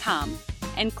thesavvysauce.com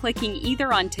and clicking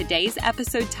either on today's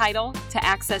episode title to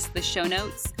access the show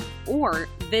notes, or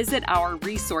visit our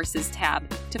Resources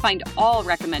tab to find all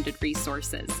recommended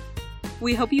resources.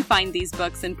 We hope you find these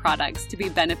books and products to be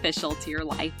beneficial to your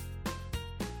life.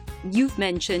 You've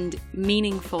mentioned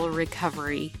meaningful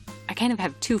recovery. I kind of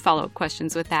have 2 follow-up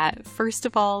questions with that. First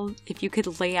of all, if you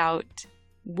could lay out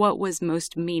what was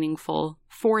most meaningful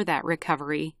for that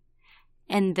recovery.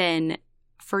 And then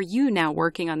for you now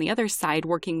working on the other side,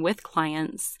 working with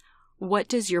clients, what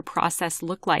does your process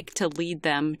look like to lead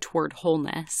them toward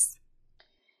wholeness?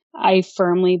 I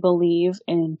firmly believe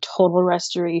in total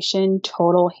restoration,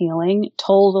 total healing,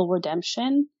 total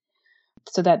redemption,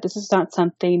 so that this is not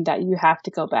something that you have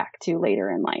to go back to later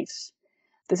in life.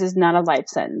 This is not a life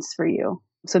sentence for you.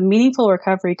 So meaningful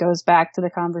recovery goes back to the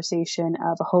conversation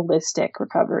of a holistic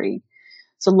recovery.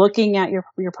 So looking at your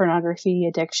pornography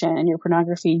addiction and your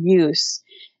pornography use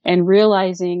and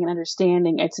realizing and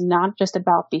understanding it's not just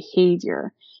about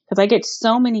behavior. Because I get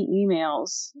so many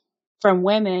emails from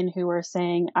women who are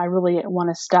saying, I really want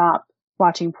to stop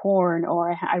watching porn,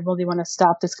 or I really want to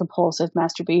stop this compulsive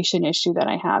masturbation issue that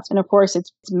I have. And of course,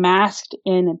 it's masked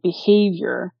in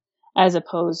behavior as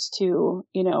opposed to,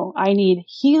 I need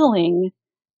healing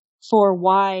for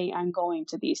why I'm going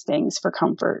to these things for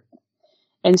comfort.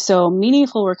 And so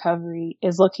meaningful recovery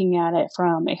is looking at it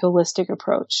from a holistic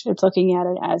approach. It's looking at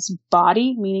it as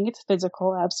body, meaning it's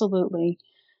physical, absolutely.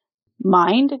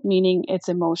 Mind, meaning it's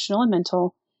emotional and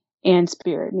mental, and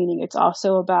spirit, meaning it's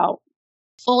also about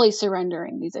fully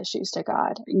surrendering these issues to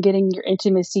God and getting your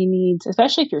intimacy needs,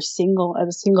 especially if you're single, as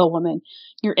a single woman,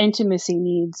 your intimacy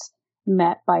needs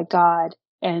met by God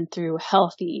and through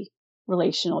healthy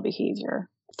relational behavior,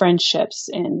 friendships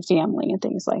and family and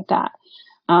things like that.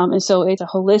 And so it's a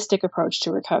holistic approach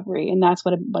to recovery. And that's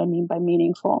what I mean by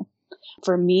meaningful.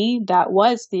 For me, that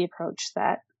was the approach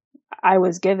that I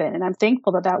was given. And I'm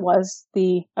thankful that that was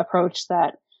the approach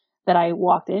that I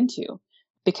walked into,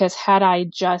 because had I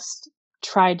just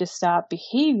tried to stop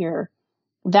behavior,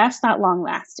 that's not long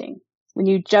lasting. When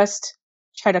you just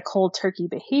try to cold turkey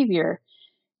behavior,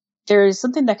 there is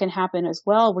something that can happen as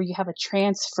well where you have a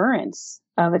transference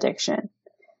of addiction.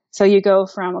 So you go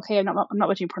from, okay, I'm not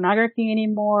watching pornography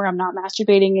anymore, I'm not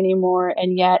masturbating anymore,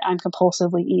 and yet I'm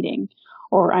compulsively eating,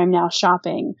 or I'm now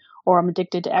shopping, or I'm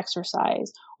addicted to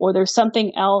exercise, or there's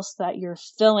something else that you're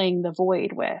filling the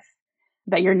void with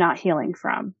that you're not healing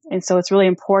from. And so it's really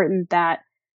important that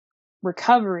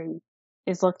recovery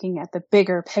is looking at the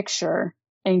bigger picture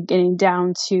and getting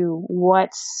down to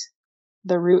what's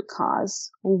the root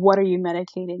cause. What are you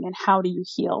medicating and how do you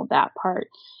heal that part?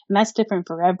 And that's different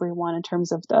for everyone in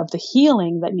terms of the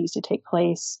healing that needs to take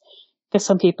place. Because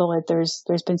some people, there's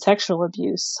been sexual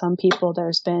abuse. Some people,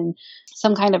 there's been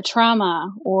some kind of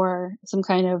trauma or some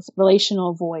kind of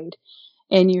relational void.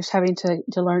 And you're having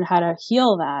to learn how to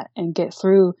heal that and get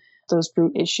through those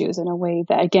root issues in a way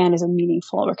that, again, is a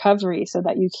meaningful recovery so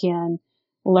that you can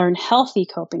learn healthy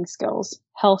coping skills,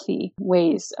 healthy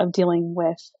ways of dealing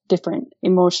with different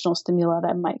emotional stimuli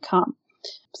that might come.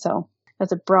 So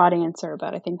that's a broad answer,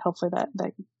 but I think hopefully that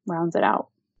rounds it out.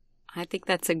 I think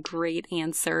that's a great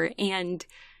answer. And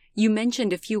you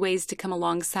mentioned a few ways to come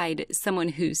alongside someone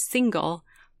who's single,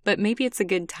 but maybe it's a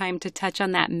good time to touch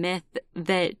on that myth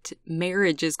that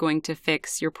marriage is going to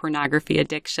fix your pornography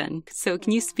addiction. So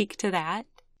can you speak to that?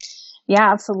 Yeah,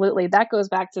 absolutely. That goes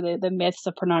back to the myths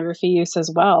of pornography use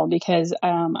as well, because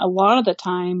a lot of the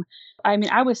time, I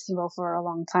mean, I was single for a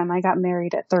long time. I got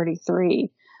married at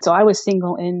 33. So I was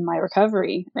single in my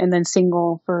recovery and then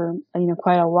single for,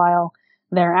 quite a while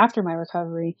there after my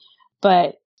recovery.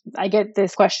 But I get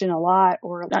this question a lot,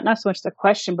 or not so much the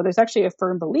question, but there's actually a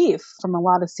firm belief from a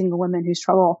lot of single women who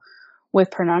struggle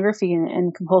with pornography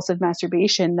and compulsive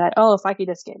masturbation that, oh, if I could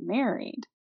just get married,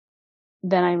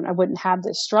 then I wouldn't have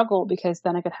this struggle because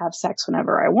then I could have sex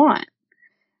whenever I want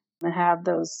and have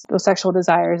those sexual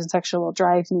desires and sexual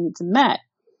drive needs met.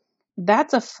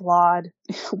 That's a flawed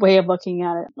way of looking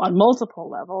at it on multiple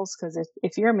levels, because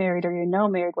if you're married or you know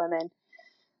married women,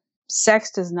 sex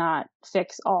does not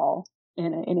fix all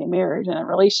in a marriage and a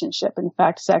relationship. In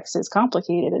fact, sex is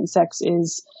complicated, and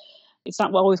it's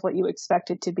not always what you expect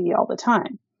it to be all the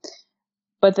time.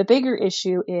 But the bigger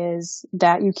issue is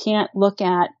that you can't look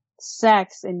at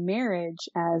sex in marriage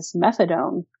as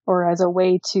methadone or as a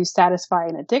way to satisfy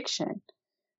an addiction,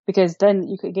 because then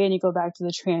you go back to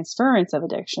the transference of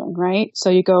addiction, right?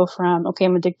 So you go from, okay,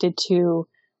 I'm addicted to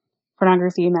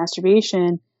pornography and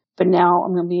masturbation, but now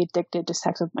I'm going to be addicted to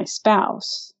sex with my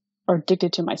spouse, or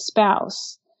addicted to my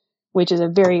spouse, which is a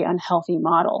very unhealthy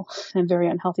model and very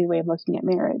unhealthy way of looking at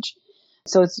marriage.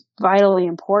 So it's vitally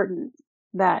important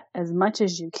that as much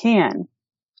as you can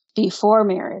before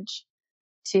marriage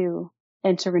to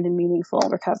enter into meaningful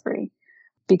recovery,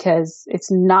 because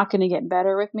it's not going to get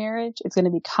better with marriage. It's going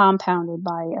to be compounded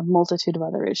by a multitude of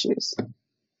other issues.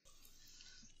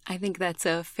 I think that's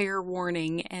a fair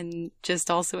warning and just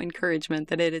also encouragement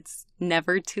that it's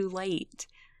never too late.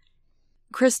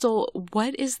 Crystal,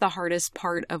 what is the hardest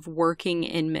part of working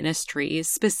in ministry,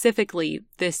 specifically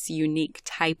this unique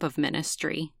type of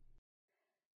ministry?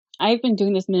 I've been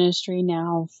doing this ministry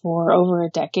now for over a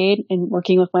decade and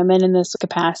working with women in this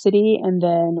capacity, and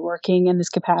then working in this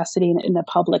capacity in the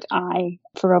public eye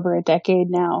for over a decade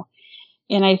now.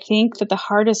 And I think that the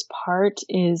hardest part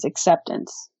is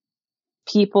acceptance.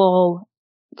 People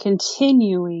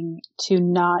continuing to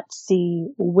not see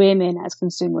women as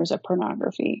consumers of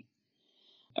pornography.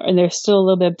 And there's still a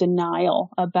little bit of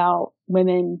denial about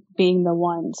women being the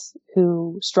ones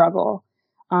who struggle.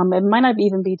 It might not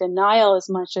even be denial as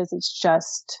much as it's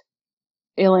just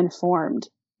ill-informed,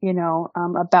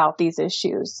 about these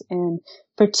issues, and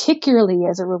particularly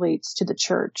as it relates to the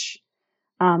church.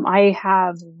 I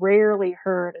have rarely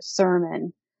heard a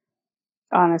sermon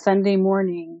on a Sunday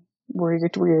morning where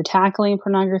you're tackling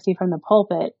pornography from the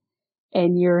pulpit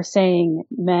and you're saying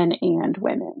men and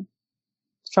women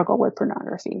struggle with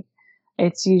pornography.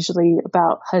 It's usually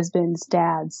about husbands,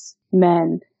 dads,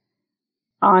 men.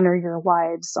 Honor your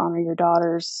wives, honor your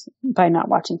daughters by not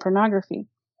watching pornography.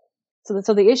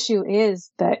 So the issue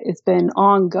is that it's been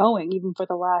ongoing even for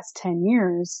the last 10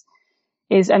 years,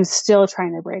 is I'm still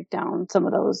trying to break down some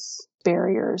of those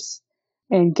barriers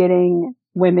and getting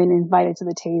women invited to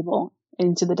the table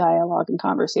into the dialogue and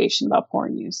conversation about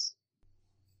porn use.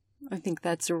 I think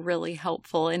that's really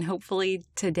helpful. And hopefully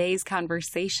today's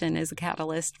conversation is a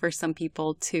catalyst for some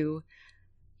people to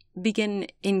begin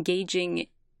engaging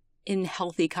in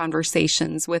healthy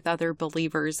conversations with other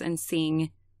believers and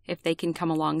seeing if they can come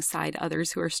alongside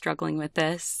others who are struggling with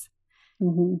this.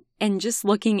 Mm-hmm. And just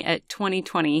looking at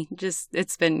 2020,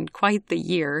 it's been quite the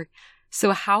year.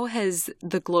 So how has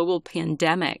the global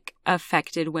pandemic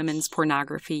affected women's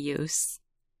pornography use?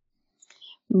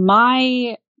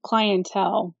 My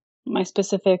clientele, my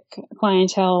specific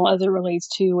clientele as it relates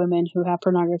to women who have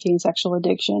pornography and sexual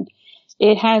addiction,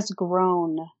 it has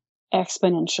grown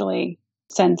exponentially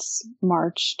since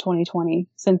March 2020,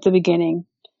 since the beginning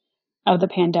of the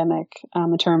pandemic,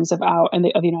 in terms of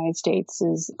the United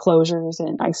States' closures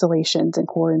and isolations and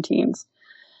quarantines.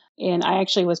 And I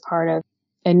actually was part of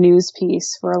a news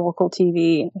piece for a local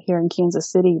TV here in Kansas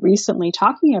City recently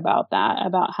talking about that,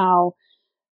 about how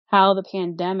the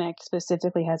pandemic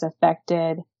specifically has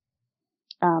affected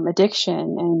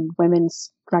addiction and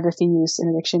women's pornography use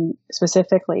and addiction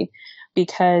specifically,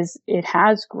 because it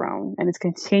has grown and it's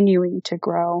continuing to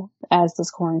grow as this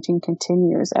quarantine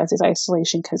continues, as this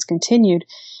isolation has continued.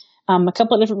 A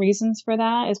couple of different reasons for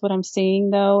that is what I'm seeing,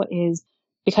 though, is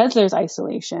because there's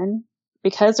isolation,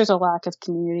 because there's a lack of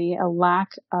community, a lack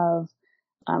of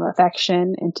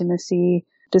affection, intimacy,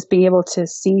 just being able to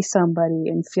see somebody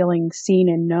and feeling seen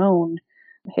and known,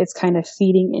 it's kind of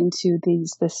feeding into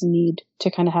this need to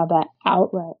kind of have that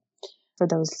outlet for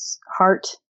those heart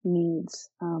needs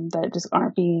that just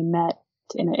aren't being met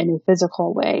in a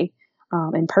physical way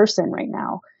in person right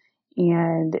now.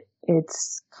 And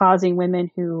it's causing women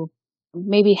who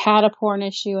maybe had a porn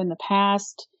issue in the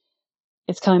past,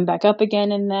 it's coming back up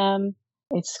again in them.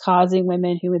 It's causing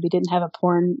women who maybe didn't have a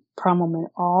porn problem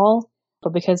at all,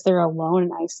 but because they're alone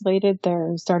and isolated,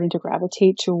 they're starting to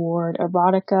gravitate toward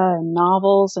erotica and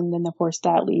novels. And then, of course,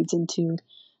 that leads into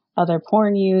other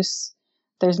porn use.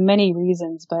 There's many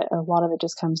reasons, but a lot of it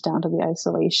just comes down to the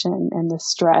isolation and the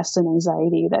stress and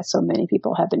anxiety that so many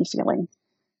people have been feeling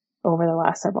over the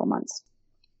last several months.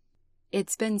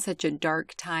 It's been such a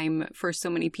dark time for so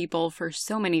many people for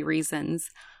so many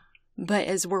reasons. But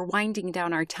as we're winding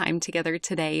down our time together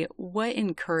today, what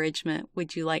encouragement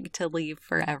would you like to leave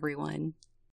for everyone?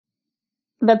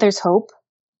 That there's hope.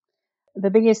 The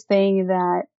biggest thing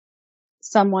that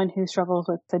someone who struggles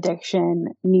with addiction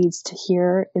needs to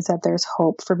hear is that there's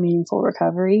hope for meaningful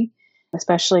recovery,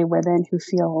 especially women who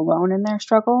feel alone in their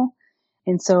struggle.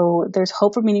 And so there's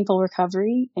hope for meaningful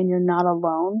recovery, and you're not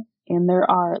alone. And there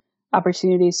are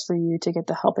opportunities for you to get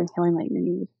the help and healing that you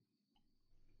need.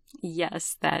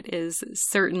 Yes, that is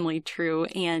certainly true.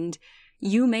 And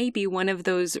you may be one of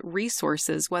those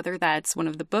resources, whether that's one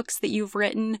of the books that you've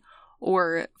written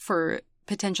or for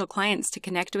potential clients to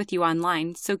connect with you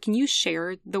online. So can you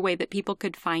share the way that people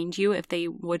could find you if they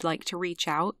would like to reach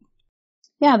out?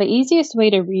 Yeah, the easiest way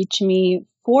to reach me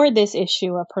for this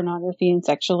issue of pornography and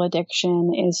sexual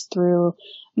addiction is through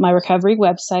my recovery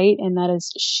website, and that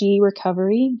is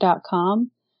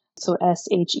sherecovery.com. So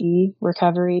SHE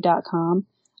recovery.com.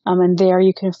 And there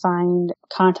you can find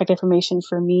contact information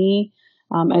for me,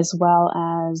 as well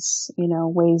as,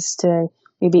 ways to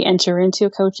maybe enter into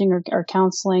coaching or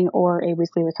counseling or a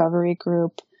weekly recovery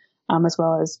group, as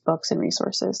well as books and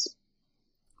resources.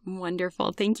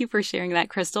 Wonderful. Thank you for sharing that,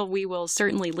 Crystal. We will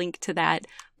certainly link to that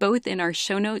both in our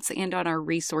show notes and on our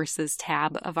resources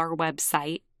tab of our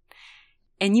website.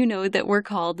 And you know that we're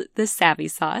called the Savvy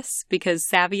Sauce because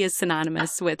savvy is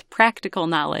synonymous with practical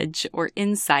knowledge or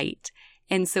insight.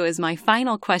 And so as my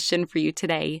final question for you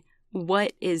today,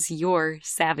 what is your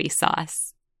savvy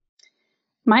sauce?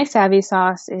 My savvy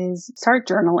sauce is start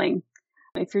journaling.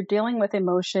 If you're dealing with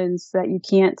emotions that you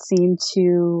can't seem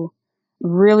to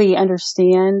really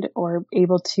understand or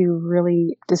able to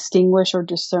really distinguish or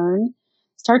discern,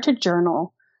 start to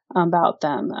journal about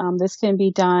them. This can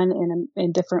be done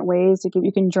in different ways.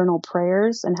 You can journal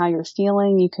prayers and how you're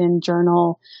feeling. You can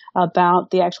journal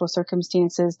about the actual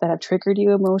circumstances that have triggered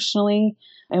you emotionally.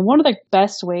 And one of the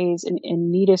best ways and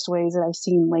neatest ways that I've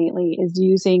seen lately is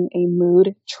using a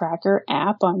mood tracker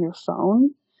app on your phone.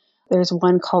 There's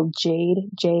one called Jade,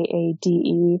 Jade,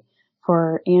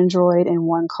 for Android, and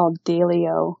one called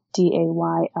Daylio,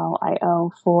 Daylio,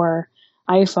 for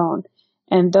iPhone.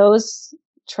 And those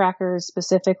trackers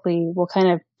specifically will kind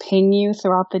of ping you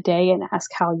throughout the day and ask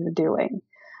how you're doing.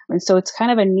 And so it's kind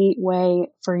of a neat way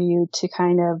for you to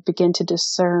kind of begin to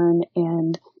discern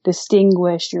and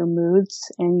distinguish your moods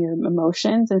and your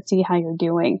emotions and see how you're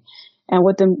doing. And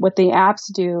what the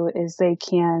apps do is they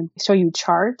can show you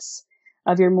charts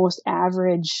of your most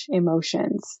average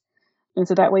emotions. And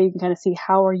so that way you can kind of see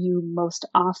how are you most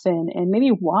often and maybe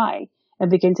why, and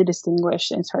begin to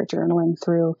distinguish and start journaling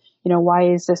through,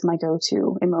 why is this my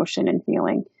go-to emotion and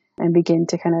feeling, and begin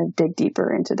to kind of dig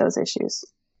deeper into those issues.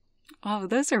 Oh,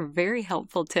 those are very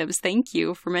helpful tips. Thank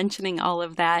you for mentioning all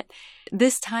of that.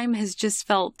 This time has just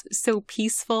felt so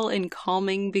peaceful and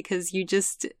calming because you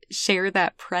just share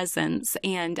that presence.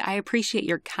 And I appreciate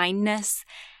your kindness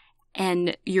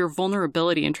and your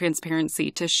vulnerability and transparency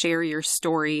to share your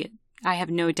story. I have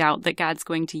no doubt that God's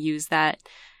going to use that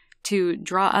to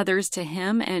draw others to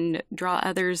Him and draw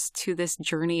others to this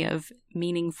journey of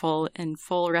meaningful and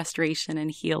full restoration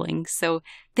and healing. So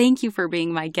thank you for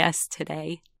being my guest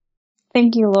today.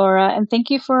 Thank you, Laura. And thank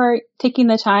you for taking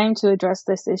the time to address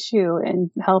this issue and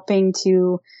helping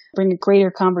to bring a greater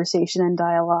conversation and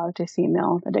dialogue to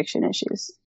female addiction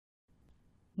issues.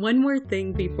 One more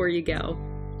thing before you go.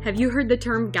 Have you heard the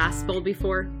term gospel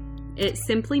before? It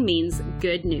simply means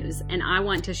good news, and I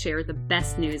want to share the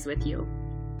best news with you.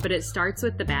 But it starts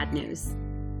with the bad news.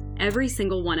 Every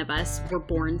single one of us were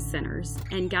born sinners,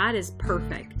 and God is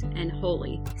perfect and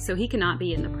holy, so He cannot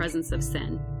be in the presence of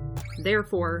sin.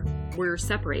 Therefore, we're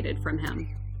separated from Him.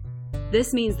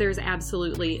 This means there's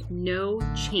absolutely no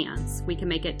chance we can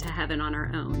make it to heaven on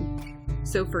our own.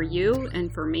 So for you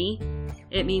and for me,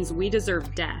 it means we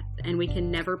deserve death and we can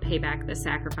never pay back the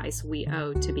sacrifice we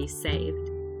owe to be saved.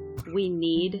 We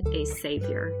need a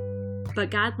Savior. But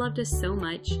God loved us so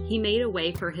much, He made a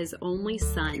way for His only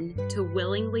Son to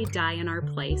willingly die in our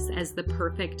place as the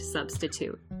perfect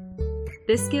substitute.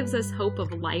 This gives us hope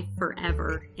of life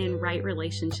forever in right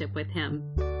relationship with Him.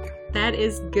 That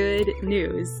is good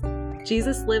news.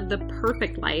 Jesus lived the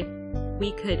perfect life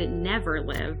we could never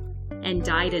live and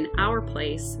died in our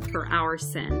place for our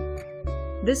sin.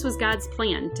 This was God's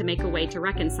plan to make a way to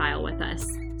reconcile with us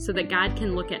so that God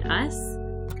can look at us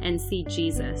and see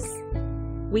Jesus.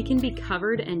 We can be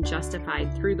covered and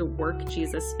justified through the work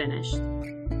Jesus finished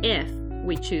if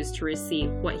we choose to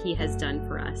receive what He has done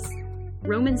for us.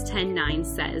 Romans 10:9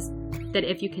 says that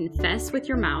if you confess with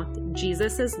your mouth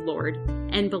Jesus is Lord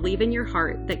and believe in your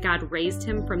heart that God raised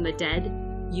Him from the dead,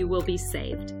 you will be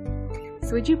saved.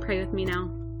 So would you pray with me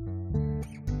now?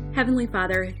 Heavenly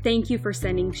Father, thank you for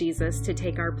sending Jesus to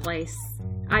take our place.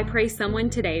 I pray someone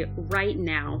today, right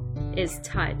now, is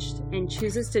touched and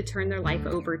chooses to turn their life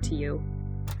over to you.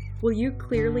 Will you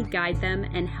clearly guide them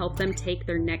and help them take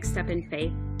their next step in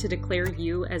faith to declare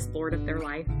you as Lord of their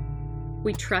life?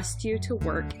 We trust you to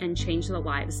work and change the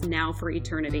lives now for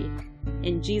eternity.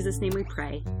 In Jesus' name we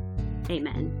pray.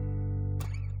 Amen.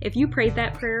 If you prayed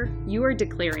that prayer, you are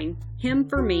declaring, Him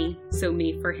for me, so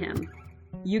me for Him.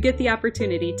 You get the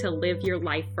opportunity to live your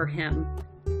life for Him.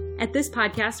 At this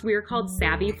podcast, we are called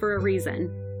Savvy for a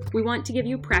reason. We want to give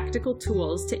you practical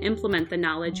tools to implement the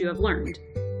knowledge you have learned.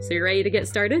 So you ready to get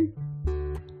started?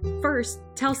 First,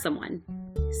 tell someone.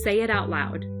 Say it out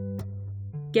loud.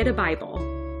 Get a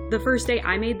Bible. The first day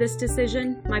I made this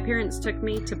decision, my parents took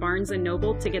me to Barnes &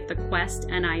 Noble to get the Quest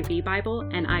NIV Bible,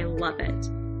 and I love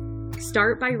it.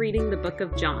 Start by reading the book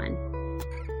of John.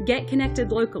 Get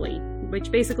connected locally,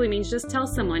 which basically means just tell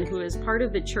someone who is part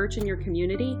of the church in your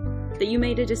community that you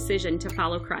made a decision to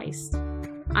follow Christ.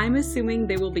 I'm assuming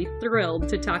they will be thrilled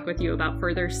to talk with you about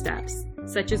further steps,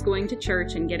 such as going to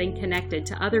church and getting connected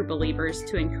to other believers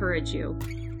to encourage you.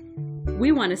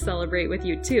 We want to celebrate with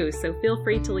you too, so feel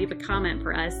free to leave a comment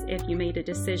for us if you made a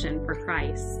decision for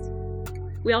Christ.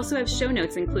 We also have show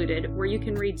notes included where you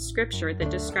can read scripture that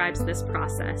describes this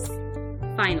process.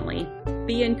 Finally,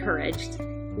 be encouraged.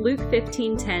 Luke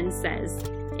 15:10 says,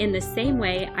 "In the same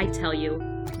way I tell you,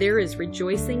 there is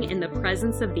rejoicing in the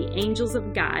presence of the angels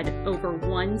of God over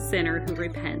one sinner who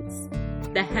repents."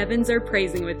 The heavens are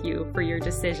praising with you for your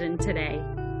decision today.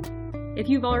 If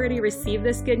you've already received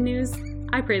this good news,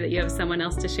 I pray that you have someone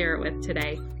else to share it with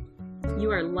today.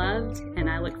 You are loved, and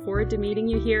I look forward to meeting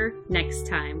you here next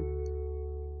time.